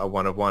do a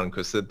one-of-one,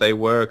 because they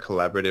were a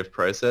collaborative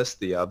process,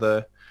 the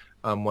other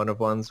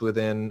one-of-ones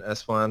within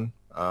S1.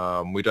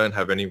 We don't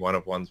have any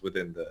one-of-ones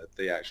within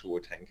the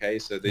actual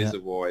 10K, so these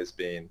have always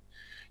been,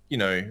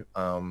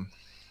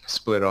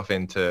 split off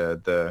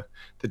into the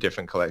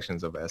different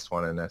collections of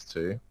S1 and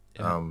S2.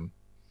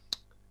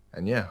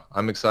 And yeah,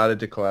 I'm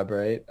excited to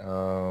collaborate.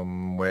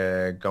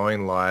 We're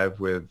going live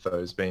with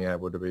those being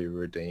able to be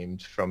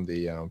redeemed from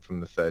the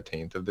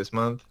 13th of this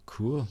month.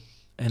 Cool.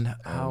 And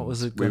how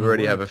is it we going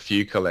already to work? have a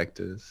few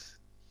collectors.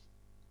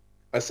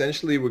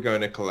 Essentially, we're going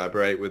to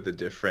collaborate with the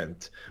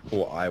different,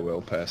 or I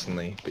will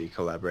personally be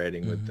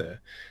collaborating with the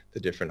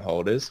different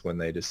holders when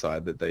they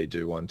decide that they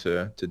do want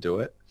to do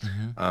it.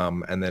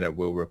 And then it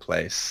will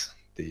replace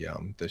the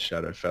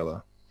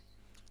Shadowfella.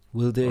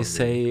 Will they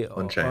say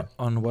on-chain.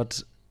 on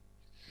what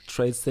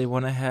traits they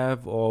want to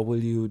have, or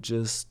will you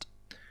just,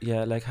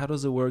 like, how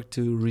does it work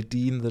to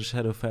redeem the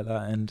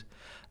Shadowfella and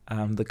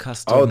the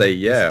custom? Oh,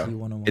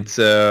 it's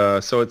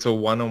a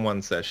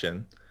one-on-one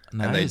session.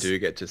 Nice. And they do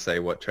get to say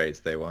what traits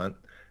they want.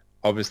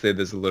 Obviously,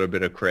 there's a little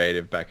bit of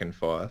creative back and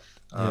forth.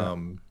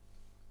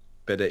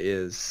 But it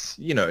is,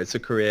 it's a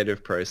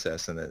creative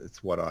process, and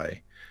it's what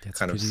I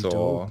kind of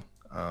saw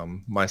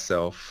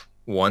myself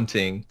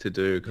wanting to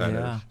do, kind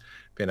of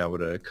being able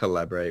to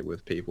collaborate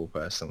with people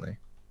personally.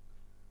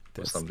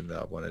 That's something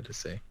that I wanted to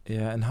see.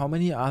 Yeah, and how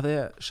many are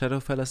there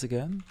Shadowfellas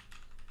again?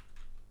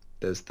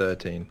 There's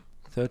 13.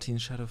 13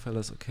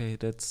 Shadowfellas, okay,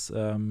 that's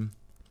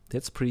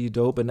pretty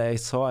dope. And I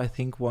saw, I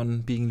think,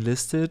 one being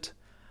listed.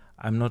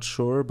 I'm not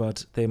sure,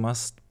 but they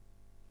must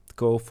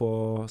go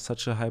for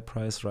such a high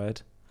price,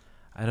 right?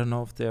 I don't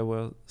know if there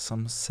were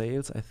some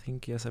sales. I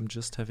think, yes, I'm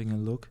just having a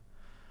look.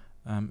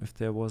 If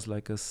there was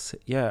like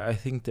I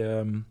think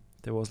there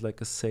was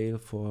like a sale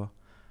for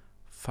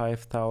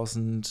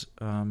 5,000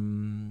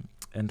 and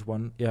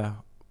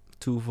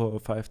two for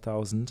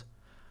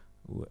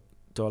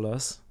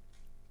 $5,000.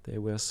 They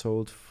were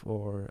sold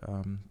for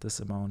this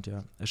amount,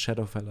 a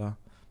Shadowfella.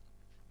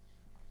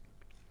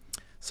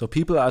 So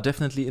people are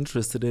definitely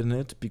interested in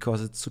it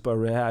because it's super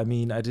rare. I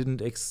mean, I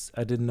didn't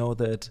know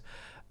that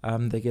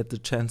they get the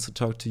chance to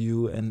talk to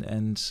you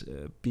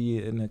and be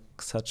in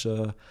such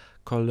a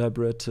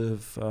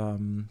collaborative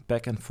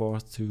back and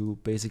forth to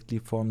basically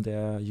form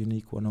their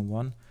unique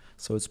one-on-one.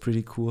 So it's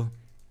pretty cool.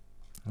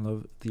 I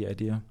love the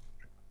idea.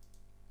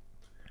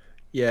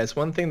 Yeah, it's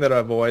one thing that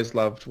I've always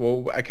loved.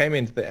 Well, I came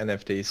into the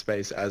NFT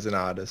space as an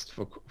artist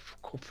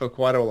for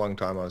quite a long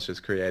time. I was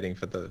just creating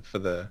for the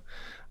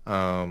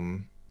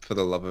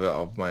love of it,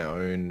 of my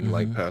own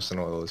like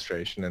personal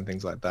illustration and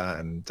things like that.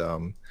 And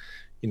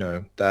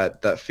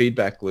that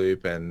feedback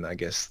loop, and I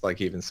guess like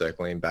even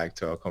circling back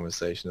to our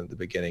conversation at the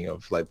beginning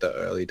of like the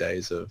early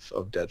days of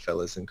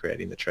Deadfellaz and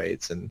creating the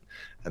traits and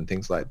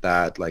things like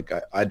that. Like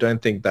I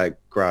don't think that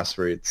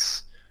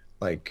grassroots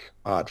like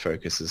art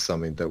focus is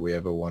something that we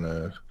ever want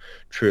to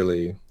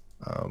truly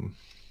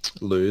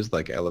lose,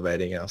 like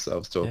elevating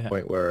ourselves to a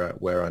point where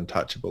we're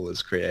untouchable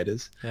as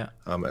creators.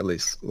 At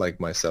least like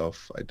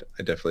myself,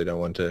 I definitely don't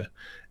want to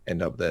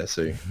end up there.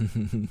 So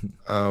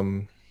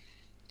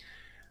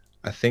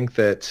I think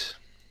that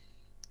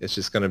it's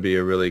just going to be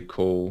a really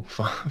cool,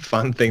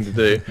 fun thing to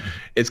do.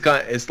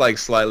 It's like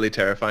slightly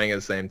terrifying at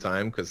the same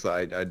time, because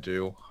I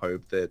do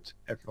hope that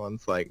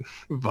everyone's like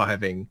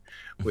vibing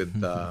with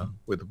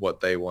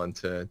what they want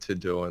to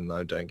do, and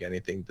I don't get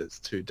anything that's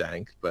too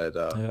dank. But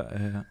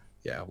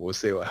we'll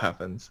see what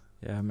happens.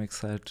 Yeah, I'm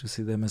excited to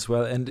see them as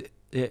well. And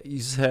you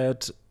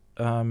said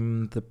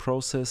the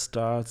process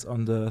starts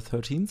on the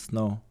 13th?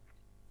 No.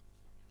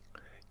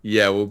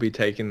 Yeah, we'll be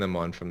taking them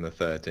on from the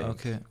 13th.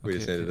 Okay. We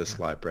just needed a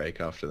slight break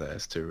after the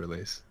S2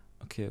 release.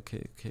 Okay,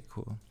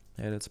 cool.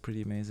 Yeah, that's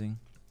pretty amazing.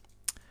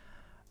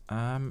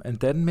 And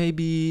then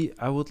maybe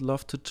I would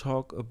love to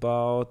talk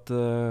about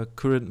the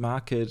current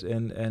market.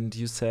 And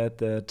you said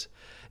that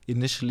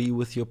initially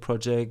with your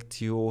project,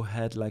 you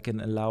had like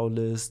an allow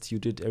list, you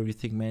did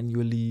everything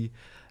manually,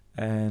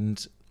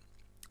 and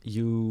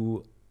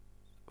you,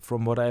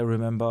 from what I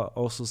remember,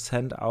 also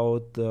sent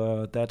out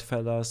the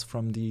Deadfellaz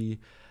from the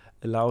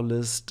allow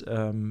list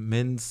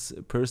mints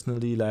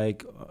personally,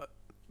 like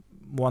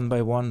one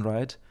by one,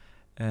 right?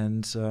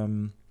 And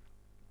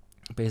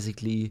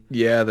basically,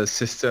 Yeah, the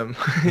system.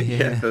 Yeah,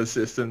 yeah, the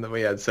system that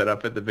we had set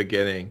up at the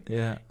beginning.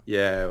 yeah,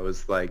 Yeah, it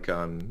was like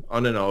on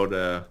an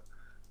older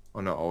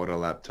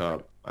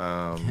laptop.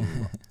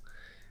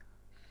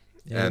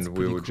 yeah, that's And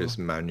we pretty were cool. just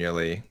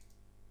manually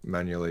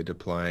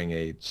deploying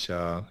each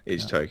Yeah,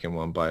 token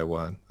one by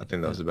one. I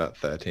think that yeah, was about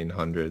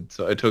 1300.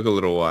 So it took a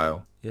little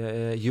while. yeah.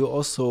 Yeah. You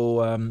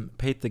also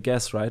paid the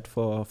gas, right,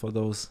 for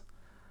those.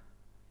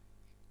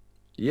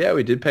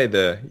 We did pay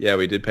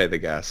the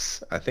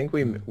gas. I think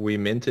Mm. we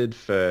minted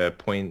for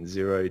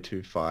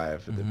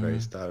 0.025 at the very Mm-hmm.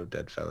 start of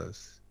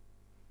Deadfellaz.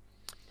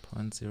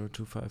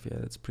 0.025. Yeah,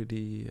 that's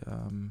pretty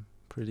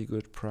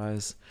good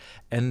price.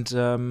 And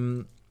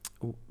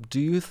do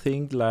you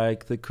think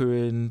like the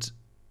current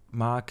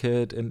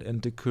market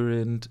and the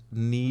current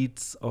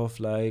needs of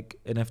like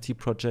NFT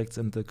projects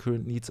and the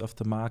current needs of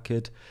the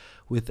market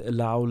with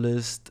allow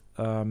list,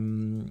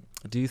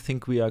 do you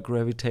think we are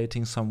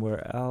gravitating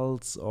somewhere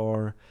else,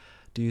 or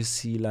do you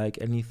see like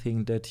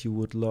anything that you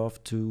would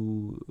love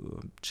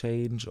to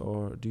change,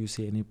 or do you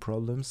see any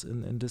problems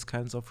in this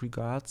kinds of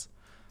regards?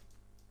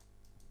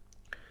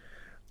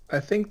 I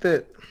think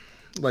that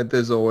like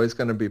there's always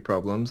going to be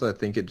problems. I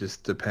think it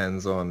just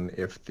depends on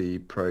if the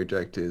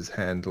project is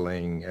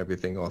handling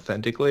everything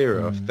authentically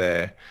or if Mm.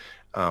 they're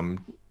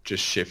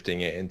just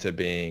shifting it into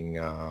being,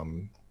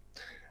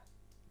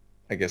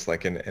 I guess,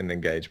 like an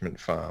engagement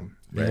farm,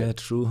 right? Yeah,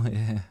 true.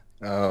 Yeah.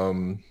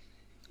 Um,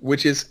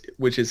 which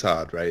is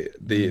hard, right?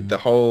 The Mm.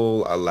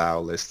 whole allow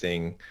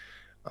listing,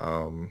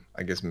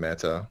 I guess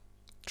meta,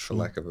 for True.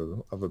 lack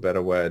of a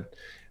better word,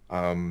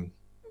 um,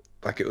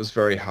 like it was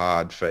very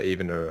hard for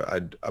even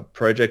a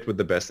project with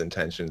the best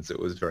intentions. It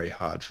was very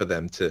hard for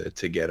them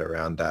to get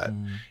around that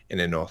Mm. in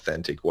an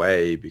authentic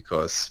way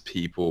because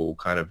people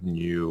kind of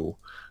knew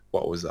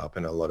what was up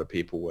and a lot of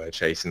people were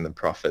chasing the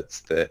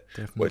profits that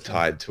were Definitely.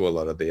 tied to a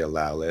lot of the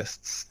allow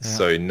lists. Yeah.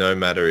 So no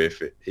matter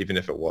even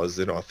if it was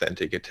an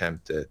authentic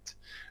attempt at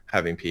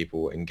having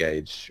people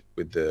engage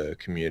with the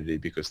community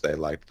because they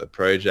liked the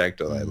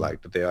project or they Mm.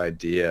 liked the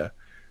idea,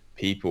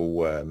 people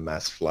were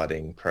mass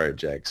flooding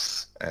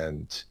projects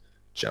and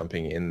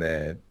jumping in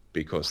there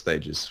because they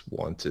just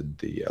wanted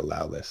the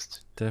allow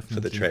list for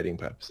the Definitely. trading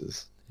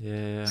purposes.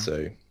 Yeah. Yeah.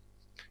 So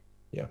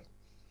yeah.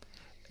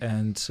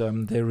 And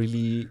they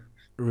really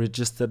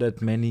registered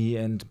at many,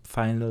 and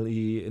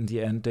finally in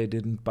the end they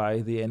didn't buy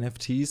the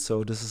NFTs.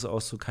 So this is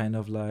also kind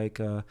of like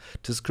a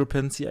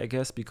discrepancy, I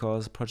guess,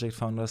 because project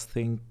founders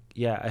think,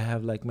 yeah, I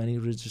have like many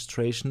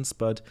registrations,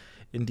 but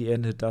in the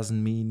end it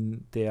doesn't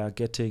mean they are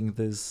getting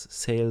this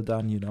sale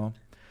done.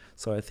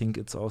 So I think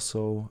it's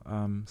also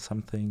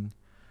something,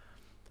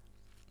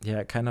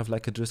 yeah, kind of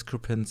like a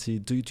discrepancy.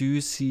 Do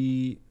you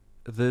see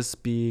this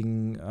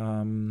being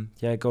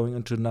going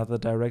into another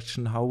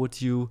direction? How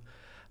would you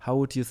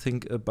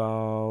think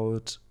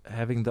about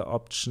having the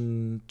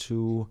option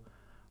to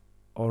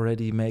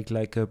already make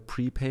like a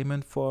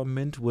prepayment for a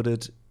mint?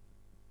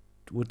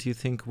 Would you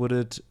think would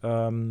it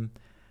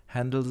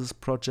handle this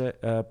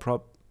project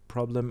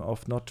problem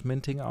of not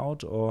minting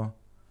out, or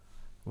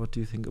what do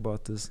you think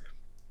about this?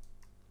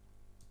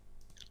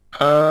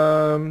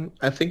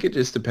 I think it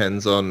just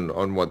depends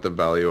on what the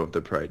value of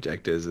the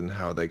project is and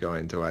how they're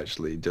going to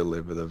actually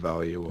deliver the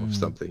value of Mm.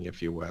 something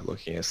if you were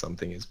looking at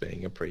something as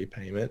being a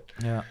prepayment.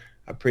 Yeah,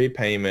 A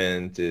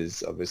prepayment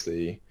is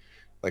obviously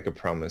like a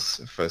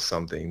promise for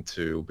something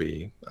to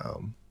be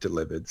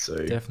delivered. So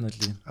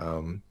definitely.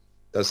 um,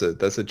 that's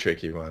a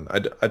tricky one.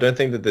 I don't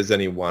think that there's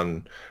any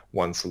one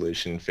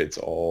solution fits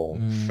all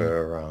Mm.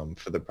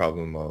 for the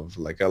problem of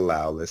like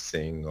allow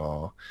listing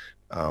or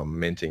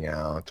minting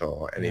out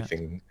or Yeah,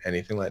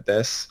 anything like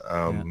this.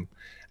 yeah,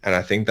 And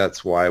I think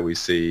that's why we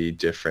see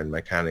different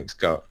mechanics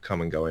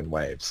come and go in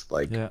waves.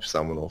 Like yeah,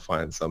 someone will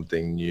find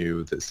something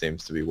new that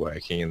seems to be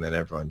working and then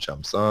everyone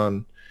jumps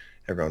on,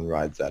 everyone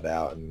rides that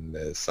out and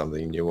there's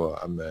something newer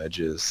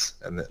emerges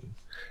and then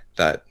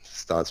that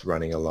starts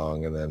running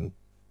along and then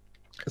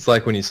it's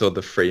like when you saw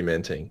the free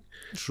minting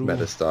true.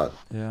 meta start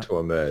Yeah, to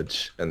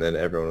emerge and then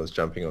everyone was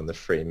jumping on the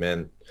free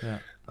mint, yeah.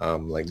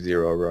 like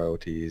zero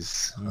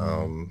royalties,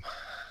 Mm.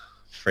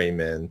 free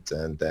mint,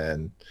 and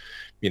then,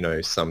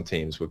 some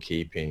teams were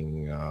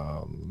keeping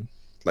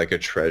like a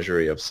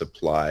treasury of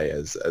supply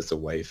as a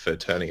way for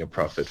turning a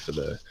profit for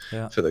the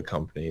Yeah, for the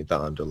company, the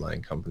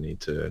underlying company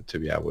to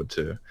be able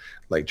to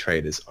like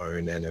trade its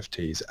own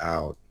NFTs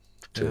out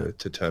yeah,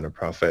 to turn a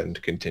profit and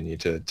to continue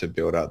to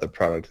build out the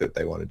product that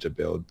they wanted to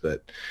build.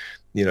 But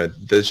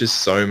there's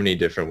just so many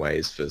different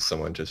ways for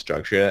someone to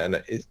structure it. And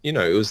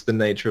it was the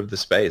nature of the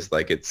space.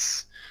 Like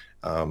it's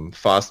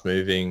fast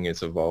moving,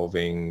 it's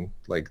evolving.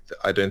 Like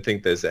I don't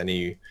think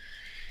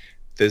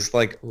there's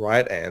like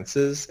right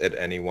answers at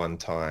any one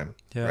time,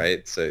 yeah,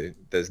 right? So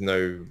there's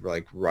no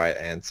like right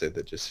answer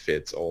that just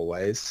fits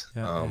always.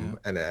 yeah, yeah,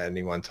 And at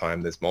any one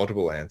time there's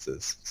multiple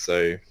answers.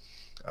 So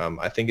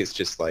I think it's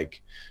just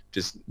like,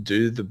 just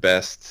do the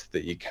best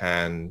that you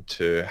can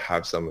to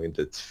have something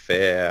that's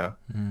fair,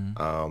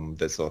 mm.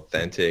 that's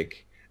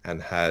authentic,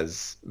 and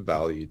has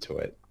value to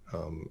it,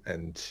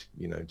 and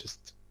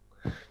just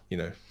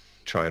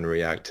try and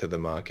react to the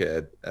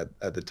market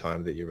at the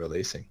time that you're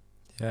releasing.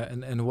 Yeah,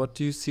 and what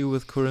do you see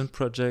with current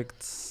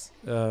projects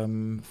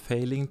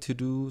failing to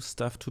do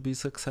stuff to be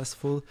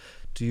successful?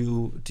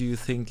 Do you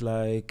think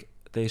like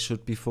they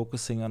should be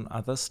focusing on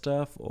other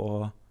stuff,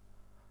 or?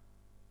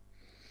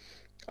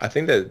 I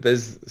think that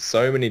there's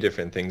so many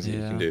different things that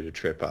you can Yeah. do to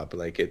trip up.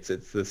 Like it's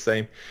the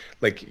same.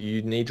 Like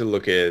you need to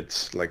look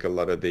at like a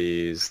lot of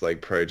these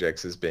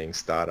projects as being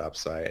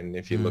startups, right? And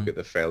if you look at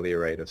the failure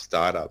rate of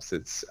startups,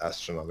 it's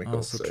astronomical.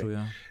 Also So true,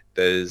 yeah.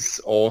 there's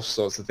all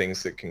sorts of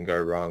things that can go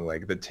wrong.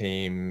 Like the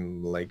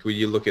team, like when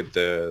you look at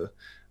the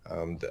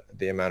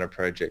amount of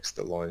projects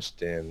that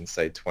launched in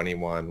say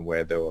 21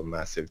 where there were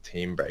massive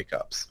team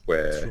breakups,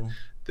 where True.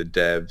 the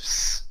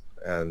devs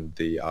and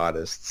the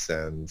artists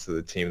and so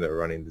the team that were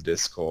running the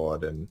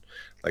Discord and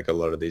like a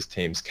lot of these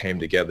teams came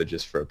together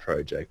just for a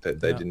project that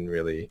they didn't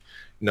really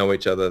know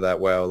each other that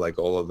well. Like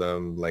all of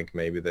them, like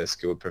maybe they're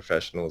skilled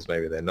professionals,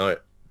 maybe they're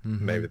not,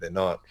 maybe they're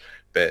not,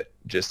 but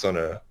just on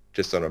a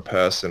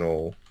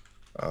personal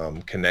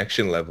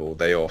connection level,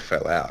 they all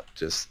fell out.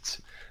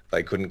 Just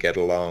they couldn't get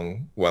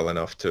along well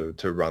enough to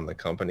run the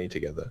company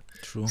together.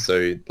 True.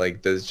 So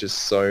like there's just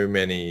so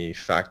many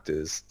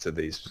factors to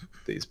these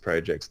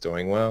projects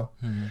doing well.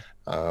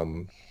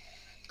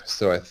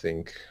 So I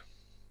think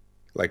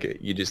like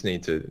you just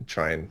need to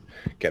try and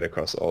get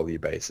across all your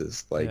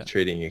bases, like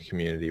treating your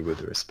community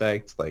with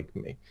respect. Like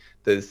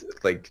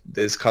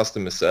there's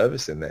customer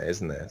service in there,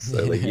 isn't there?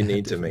 So like you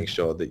need to make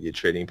sure that you're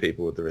treating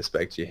people with the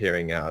respect. You're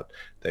hearing out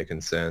their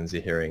concerns.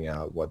 You're hearing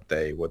out what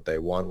they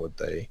want, what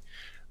they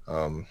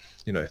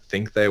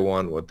think they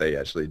want, what they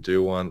actually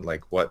do want,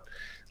 like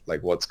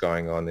what's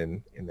going on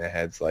in their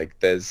heads. Like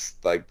there's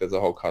a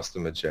whole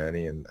customer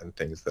journey and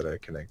things that are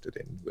connected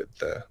in with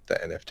the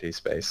NFT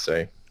space.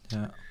 So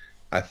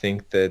I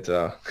think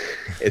that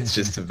it's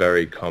just a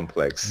very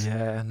complex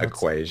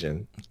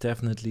equation.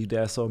 Definitely,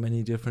 there are so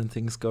many different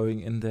things going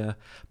in there.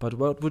 But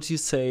what would you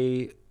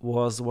say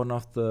was one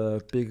of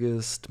the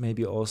biggest,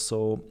 maybe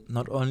also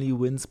not only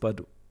wins, but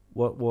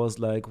what was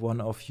like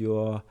one of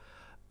your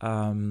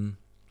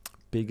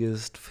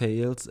biggest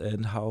fails,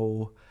 and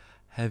how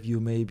have you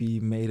maybe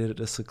made it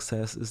a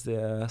success? Is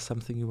there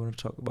something you want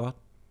to talk about?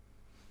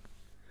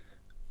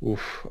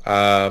 Oof.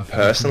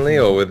 Personally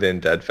or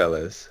within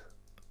Deadfellaz?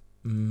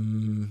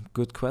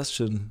 Good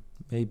question.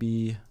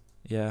 Maybe,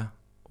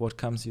 what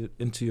comes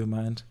into your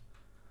mind?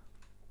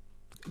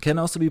 Can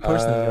also be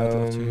personal. I'd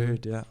love to hear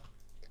it, yeah.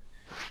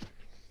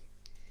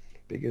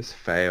 Biggest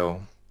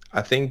fail.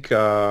 I think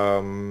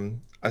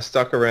I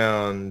stuck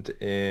around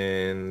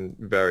in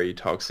very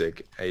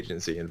toxic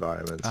agency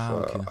environments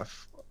for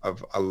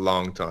a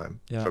long time,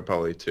 for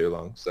probably too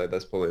long. So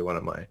that's probably one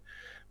of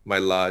my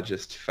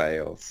largest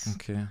fails.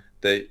 Okay.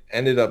 They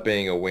ended up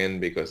being a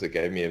win because it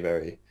gave me a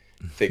very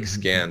thick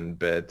skin,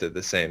 but at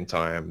the same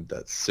time,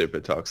 that's super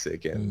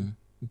toxic, and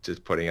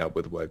just putting up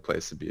with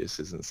workplace abuse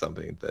isn't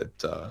something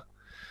that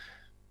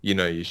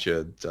you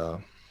should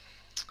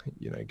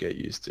get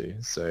used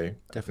to. So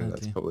definitely. I think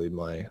that's probably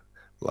my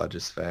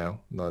largest fail,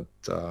 not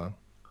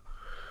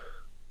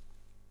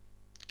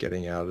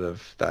getting out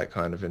of that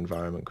kind of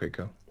environment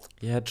quicker.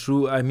 Yeah,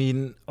 true. I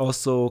mean,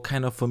 also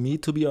kind of for me,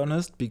 to be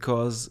honest,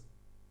 because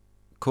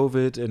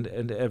COVID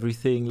and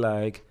everything,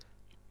 like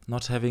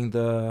not having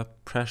the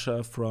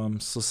pressure from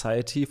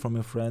society, from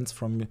your friends,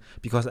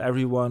 because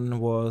everyone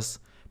was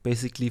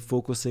basically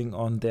focusing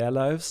on their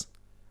lives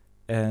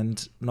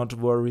and not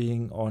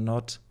worrying, or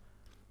not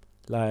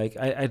like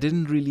I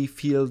didn't really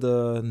feel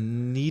the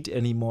need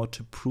anymore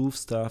to prove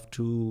stuff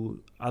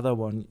to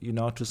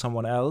to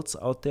someone else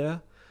out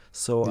there.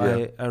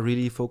 So I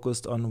really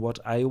focused on what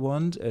I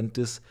want, and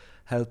this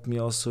helped me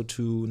also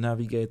to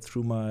navigate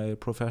through my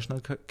professional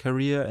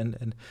career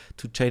and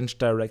to change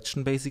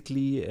direction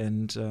basically.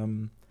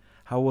 And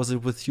how was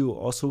it with you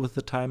also with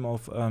the time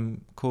of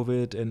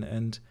COVID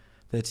and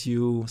that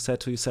you said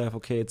to yourself,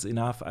 okay, it's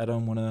enough, I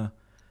don't want to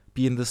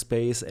be in this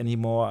space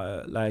anymore,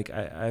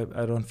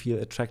 I don't feel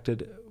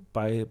attracted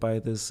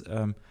by this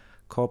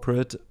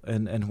corporate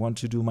and want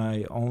to do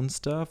my own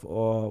stuff?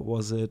 Or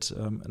was it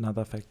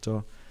another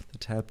factor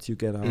that helped you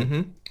get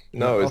out?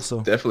 No, it's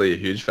definitely a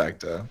huge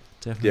factor.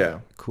 Definitely. Yeah.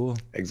 Cool.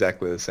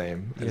 Exactly the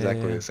same.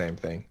 Exactly the same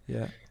thing.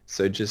 Yeah.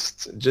 So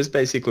just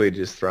basically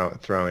just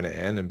throwing it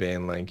in and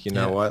being like, you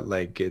know what,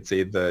 like it's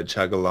either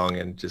chug along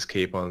and just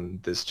keep on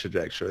this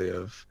trajectory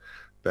of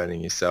burning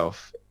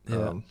yourself,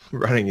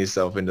 running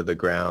yourself into the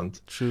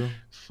ground. True.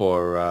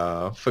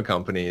 For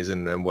companies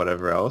and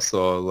whatever else,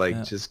 or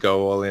like just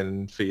go all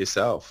in for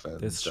yourself.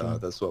 And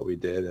that's what we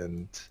did,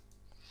 and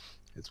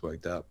it's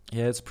worked out.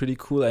 Yeah, it's pretty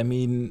cool. I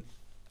mean,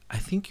 I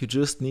think you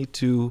just need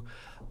to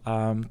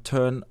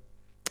turn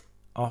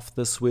off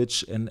the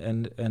switch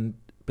and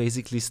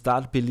basically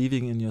start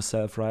believing in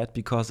yourself, right?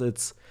 Because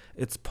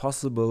it's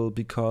possible,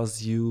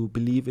 because you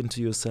believe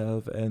into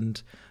yourself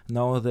and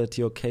know that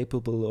you're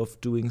capable of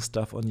doing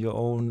stuff on your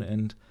own.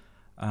 And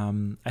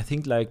I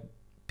think like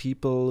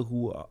people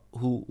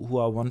who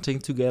are wanting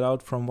to get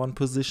out from one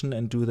position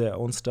and do their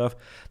own stuff.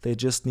 They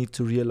just need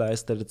to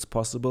realize that it's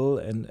possible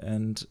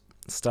and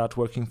start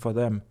working for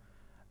them.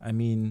 I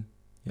mean,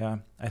 yeah,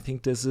 I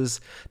think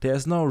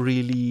there's no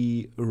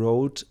really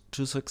road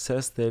to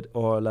success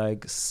or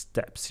like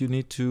steps you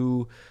need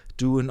to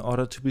do in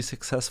order to be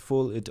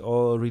successful. It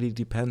all really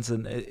depends,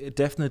 and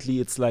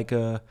it's like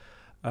a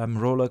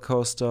roller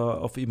coaster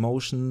of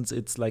emotions.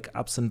 It's like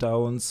ups and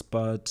downs,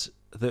 but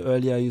the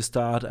earlier you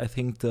start, I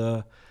think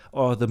the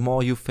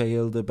more you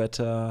fail, the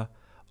better,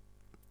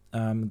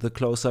 the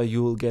closer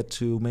you will get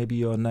to maybe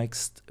your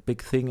next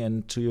big thing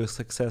and to your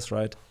success,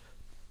 right?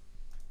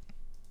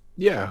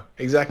 Yeah,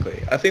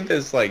 exactly. I think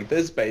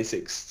there's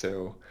basics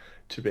to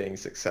being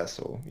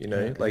successful, you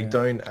know,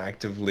 don't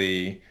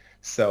actively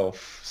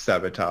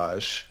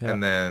self-sabotage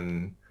and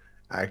then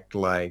act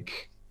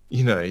like,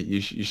 you know,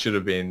 you should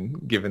have been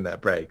given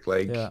that break.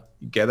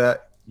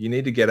 You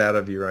need to get out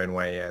of your own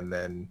way, and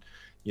then,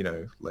 you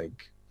know,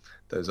 like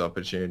those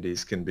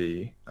opportunities can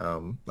be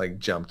like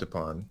jumped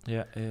upon.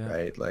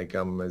 Right? Like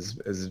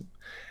as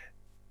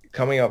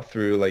coming up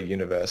through like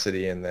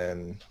university and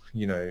then,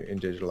 you know, in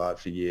digital art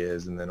for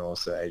years, and then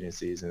also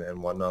agencies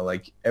and whatnot,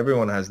 like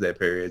everyone has their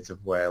periods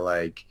of where,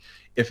 like,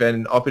 if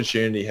an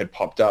opportunity had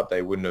popped up,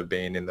 they wouldn't have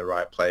been in the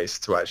right place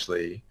to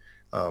actually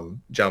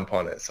jump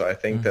on it. So I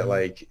think that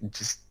like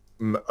just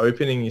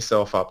opening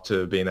yourself up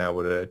to being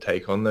able to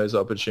take on those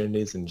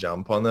opportunities and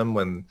jump on them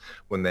when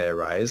they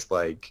arise,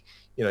 like,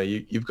 you know,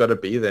 you've got to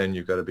be there and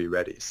you've got to be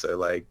ready. So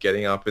like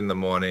getting up in the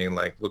morning,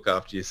 like look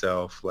after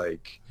yourself,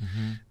 like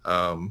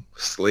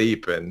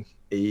sleep and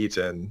eat,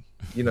 and,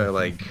 you know,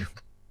 like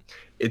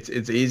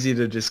it's easy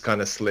to just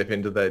kind of slip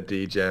into that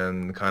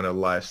degen kind of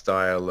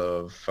lifestyle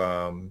of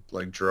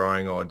like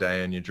drawing all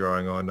day and you're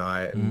drawing all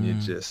night, and you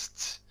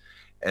just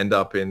end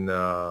up in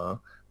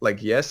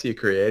like, yes, you're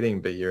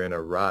creating, but you're in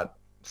a rut.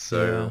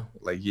 So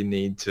like you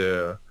need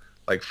to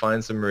like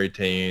find some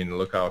routine,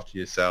 look after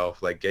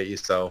yourself, like get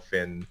yourself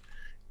in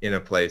a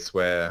place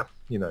where,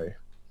 you know,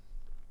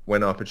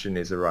 when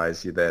opportunities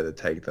arise, you're there to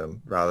take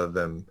them, rather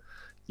than,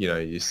 you know,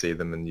 you see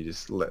them and you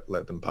just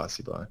let them pass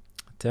you by.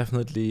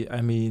 Definitely.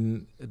 I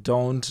mean,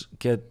 don't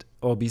get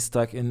or be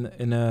stuck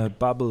in a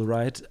bubble,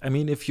 right? I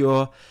mean, if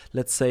you're,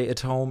 let's say,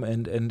 at home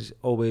and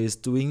always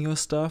doing your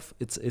stuff,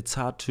 it's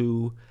hard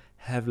to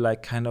have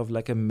like kind of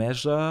like a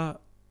measure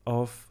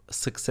of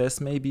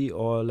success maybe,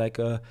 or like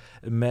a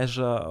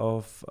measure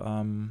of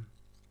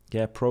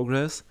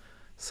progress.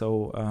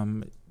 So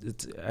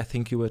I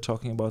think you were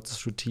talking about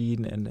this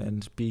routine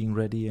and being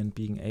ready and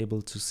being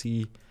able to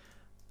see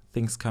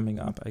things coming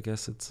up. I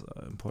guess it's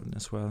important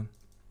as well.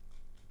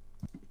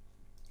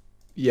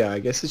 Yeah, I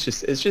guess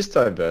it's just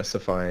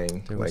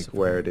diversifying like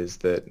where it is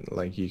that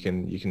like you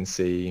can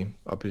see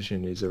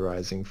opportunities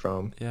arising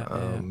from.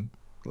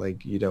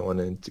 Like you don't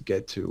want to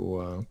get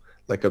too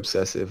like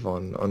obsessive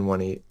on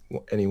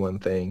any one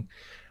thing,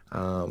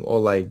 or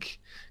like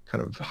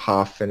kind of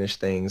half finish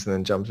things and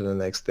then jump to the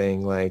next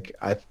thing.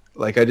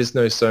 I just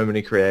know so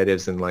many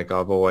creatives, and like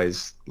I've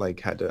always like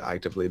had to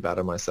actively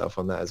battle myself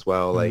on that as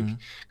well. Like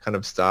kind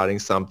of starting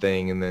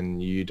something and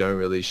then you don't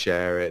really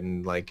share it,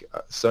 and like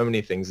so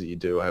many things that you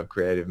do have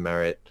creative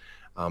merit,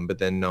 but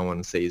then no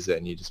one sees it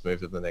and you just move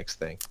to the next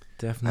thing.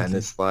 Definitely. And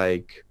it's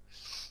like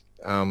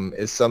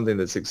it's something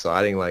that's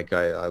exciting. Like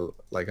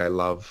I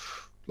love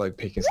like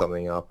picking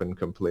something up and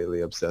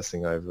completely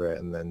obsessing over it,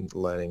 and then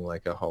learning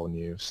like a whole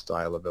new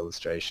style of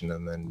illustration,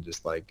 and then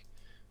just like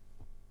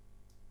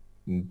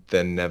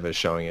then never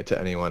showing it to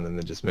anyone, and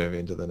then just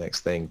moving to the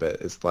next thing.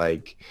 But it's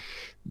like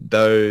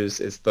those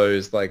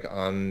like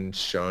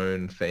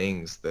unshown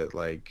things that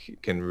like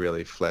can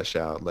really flesh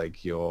out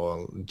like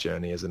your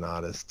journey as an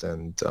artist.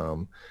 And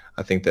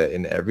I think that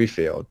in every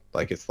field,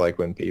 like it's like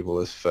when people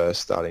is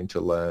first starting to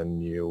learn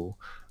new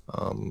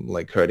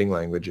like coding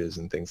languages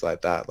and things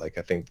like that, like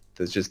I think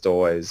there's just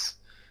always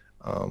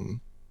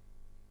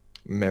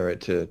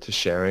merit to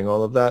sharing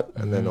all of that.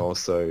 And then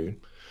also,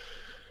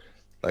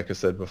 like I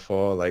said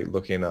before, like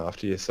looking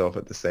after yourself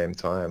at the same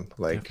time,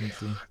 like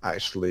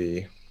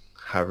actually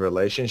have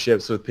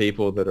relationships with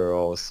people that are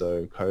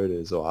also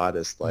coders or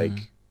artists, like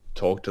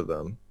talk to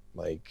them,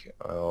 like,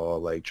 or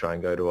like try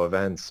and go to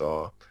events,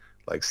 or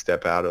like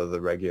step out of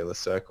the regular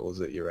circles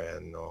that you're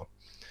in, or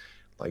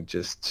like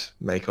just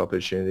make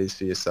opportunities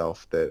for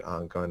yourself that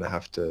aren't going to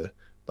have to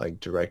like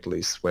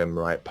directly swim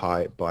right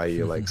by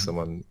you. Like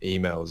someone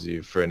emails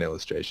you for an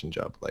illustration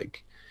job,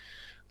 like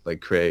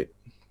create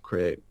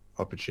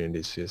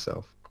opportunities for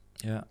yourself.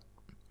 Yeah.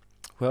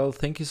 Well,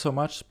 thank you so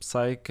much,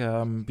 Psych.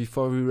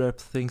 Before we wrap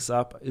things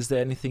up, is there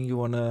anything you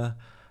wanna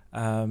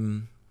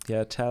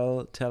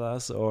tell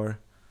us, or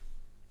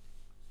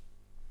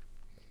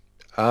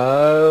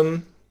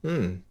I'm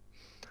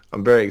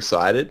very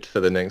excited for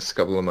the next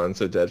couple of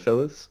months of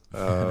Deadfellaz.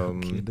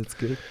 Okay, that's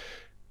good.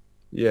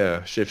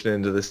 Yeah, shifting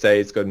into the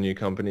States, got a new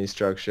company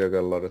structure, got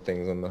a lot of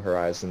things on the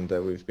horizon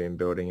that we've been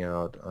building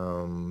out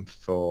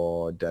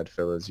for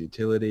Deadfellaz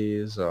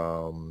utilities,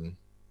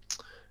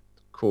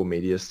 cool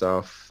media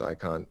stuff I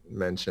can't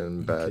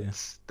mention, but Okay.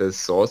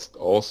 there's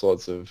all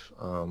sorts of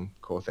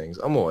cool things.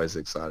 I'm always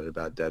excited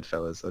about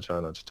Deadfellaz. I try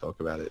not to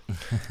talk about it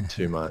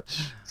too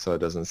much, so it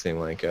doesn't seem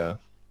like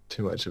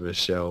too much of a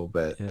shell.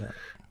 But Yeah.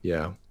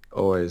 yeah,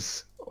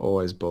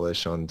 always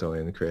bullish on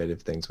doing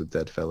creative things with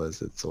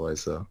Deadfellaz. It's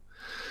always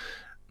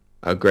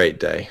a great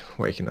day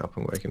waking up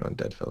and working on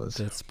Deadfellaz.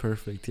 That's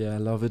perfect. Yeah, I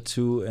love it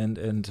too,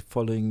 and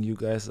following you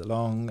guys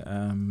along.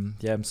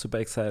 Yeah, I'm super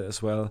excited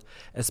as well,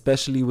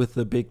 especially with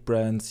the big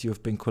brands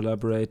you've been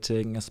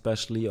collaborating,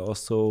 especially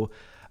also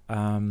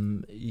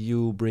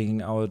you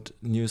bringing out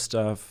new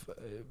stuff.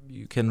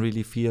 You can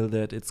really feel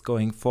that it's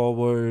going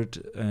forward,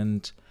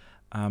 and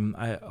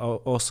I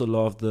also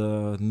love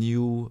the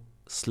new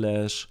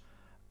slash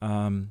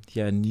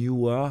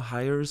newer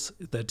hires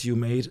that you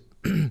made.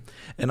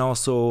 And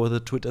also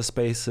the Twitter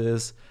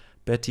Spaces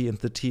Betty and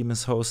the team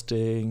is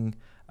hosting.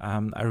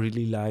 I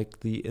really like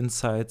the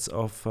insights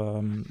of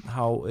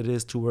how it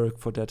is to work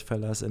for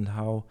Deadfellaz and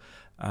how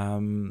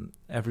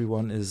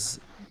everyone is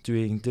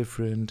doing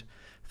different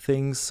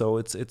things. So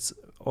it's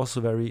also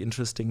very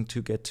interesting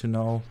to get to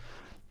know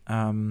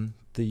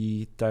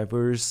the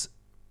diverse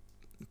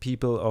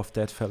people of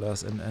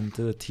Deadfellaz and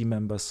the team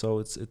members. So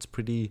it's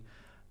pretty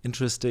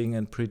interesting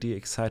and pretty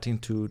exciting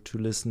to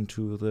listen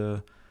to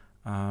the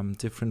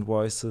different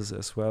voices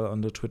as well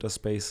on the Twitter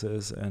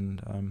Spaces.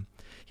 And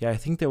I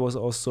think there was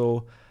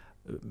also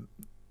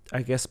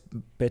I guess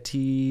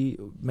Betty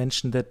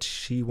mentioned that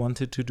she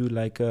wanted to do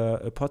like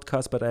a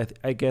podcast, but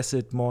I guess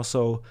it more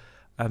so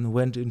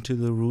went into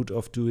the route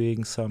of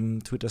doing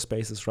some Twitter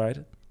Spaces, right?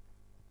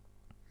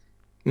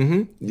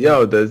 Mm-hmm.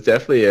 Yeah, there's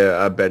definitely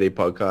a Betty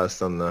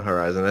podcast on the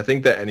horizon. I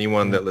think that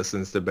anyone that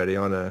listens to Betty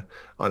on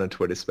a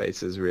Twitter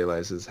Spaces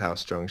realizes how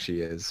strong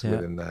she is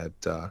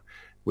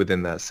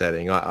within that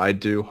setting. I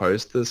do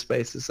host the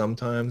Spaces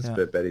sometimes,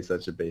 but Betty's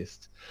such a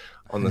beast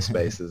on the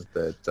Spaces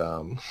that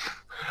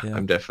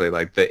I'm definitely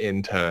like the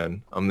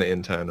intern. I'm the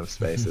intern of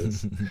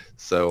Spaces.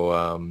 So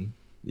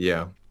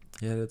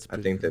that's I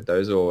think that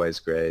those are always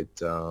great.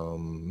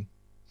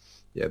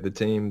 The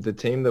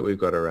team that we've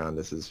got around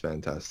us is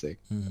fantastic.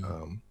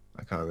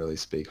 I can't really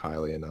speak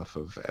highly enough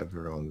of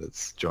everyone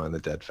that's joined the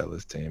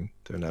Deadfellaz team.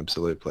 They're an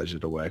absolute pleasure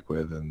to work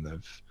with, and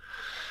they've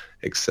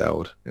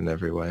excelled in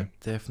every way.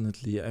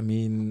 Definitely. I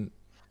mean,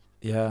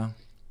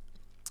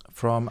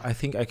 I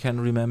think I can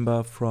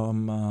remember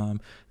from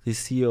the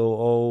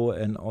COO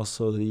and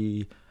also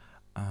the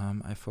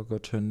I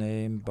forgot her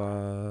name,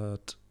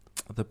 but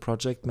the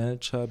project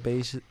manager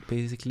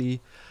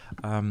basically,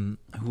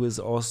 who is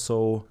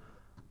also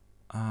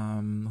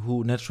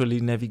who naturally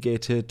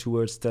navigated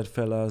towards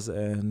Deadfellaz,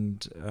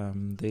 and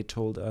they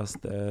told us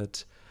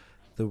that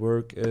the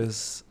work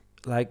is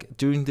like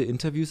during the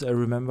interviews. I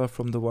remember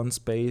from the one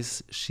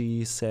space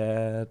she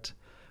said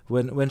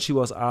when she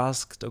was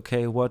asked,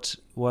 okay, what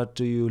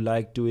do you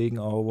like doing,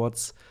 or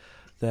what's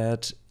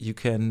that you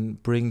can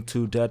bring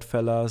to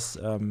Deadfellaz,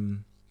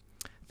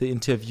 the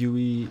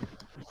interviewee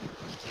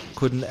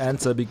couldn't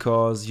answer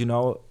because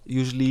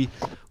usually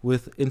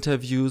with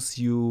interviews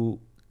you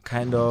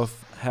kind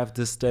of have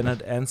the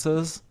standard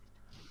answers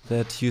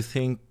that you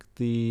think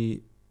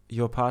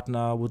your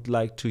partner would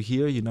like to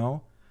hear,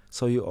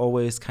 so you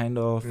always kind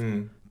of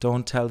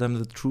don't tell them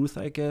the truth,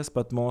 I guess,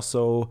 but more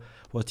so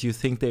what you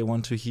think they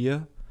want to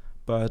hear.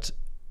 But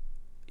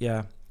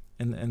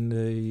in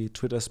the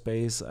Twitter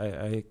space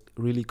I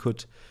really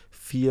could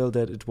feel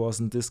that it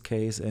wasn't this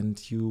case, and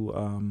you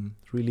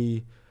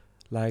really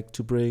like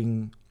to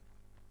bring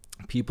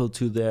people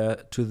to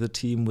the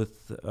team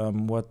with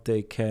what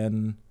they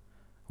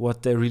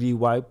really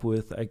vibe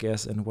with, I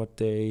guess, and what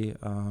they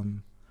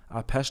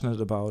are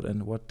passionate about,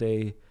 and what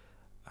they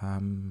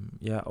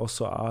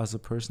also are as a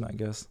person, I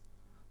guess.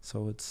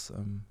 So it's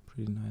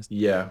pretty nice.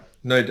 Yeah,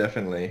 no,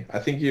 definitely. I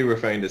think you're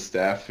referring to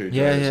Steph, who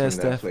joined us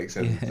from Steph. Netflix,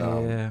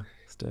 and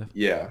Steph.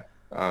 Yeah,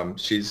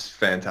 she's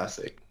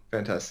fantastic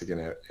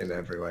in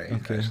every way,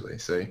 actually.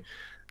 So,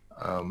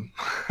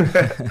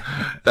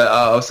 but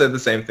I'll say the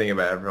same thing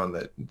about everyone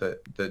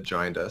that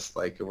joined us.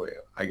 Like,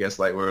 I guess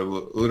like we're a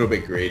little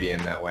bit greedy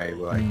in that way.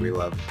 We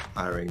love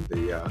hiring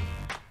the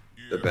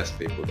best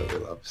people that we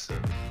love. So.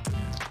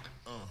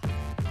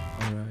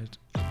 All right.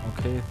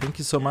 Okay. Thank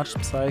you so much,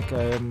 Psych.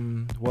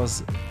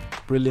 Was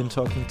brilliant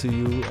talking to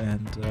you,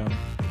 and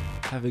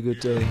have a good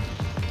day.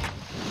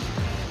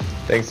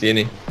 Thanks,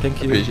 Yini.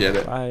 Thank you. Appreciate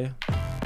it. Bye.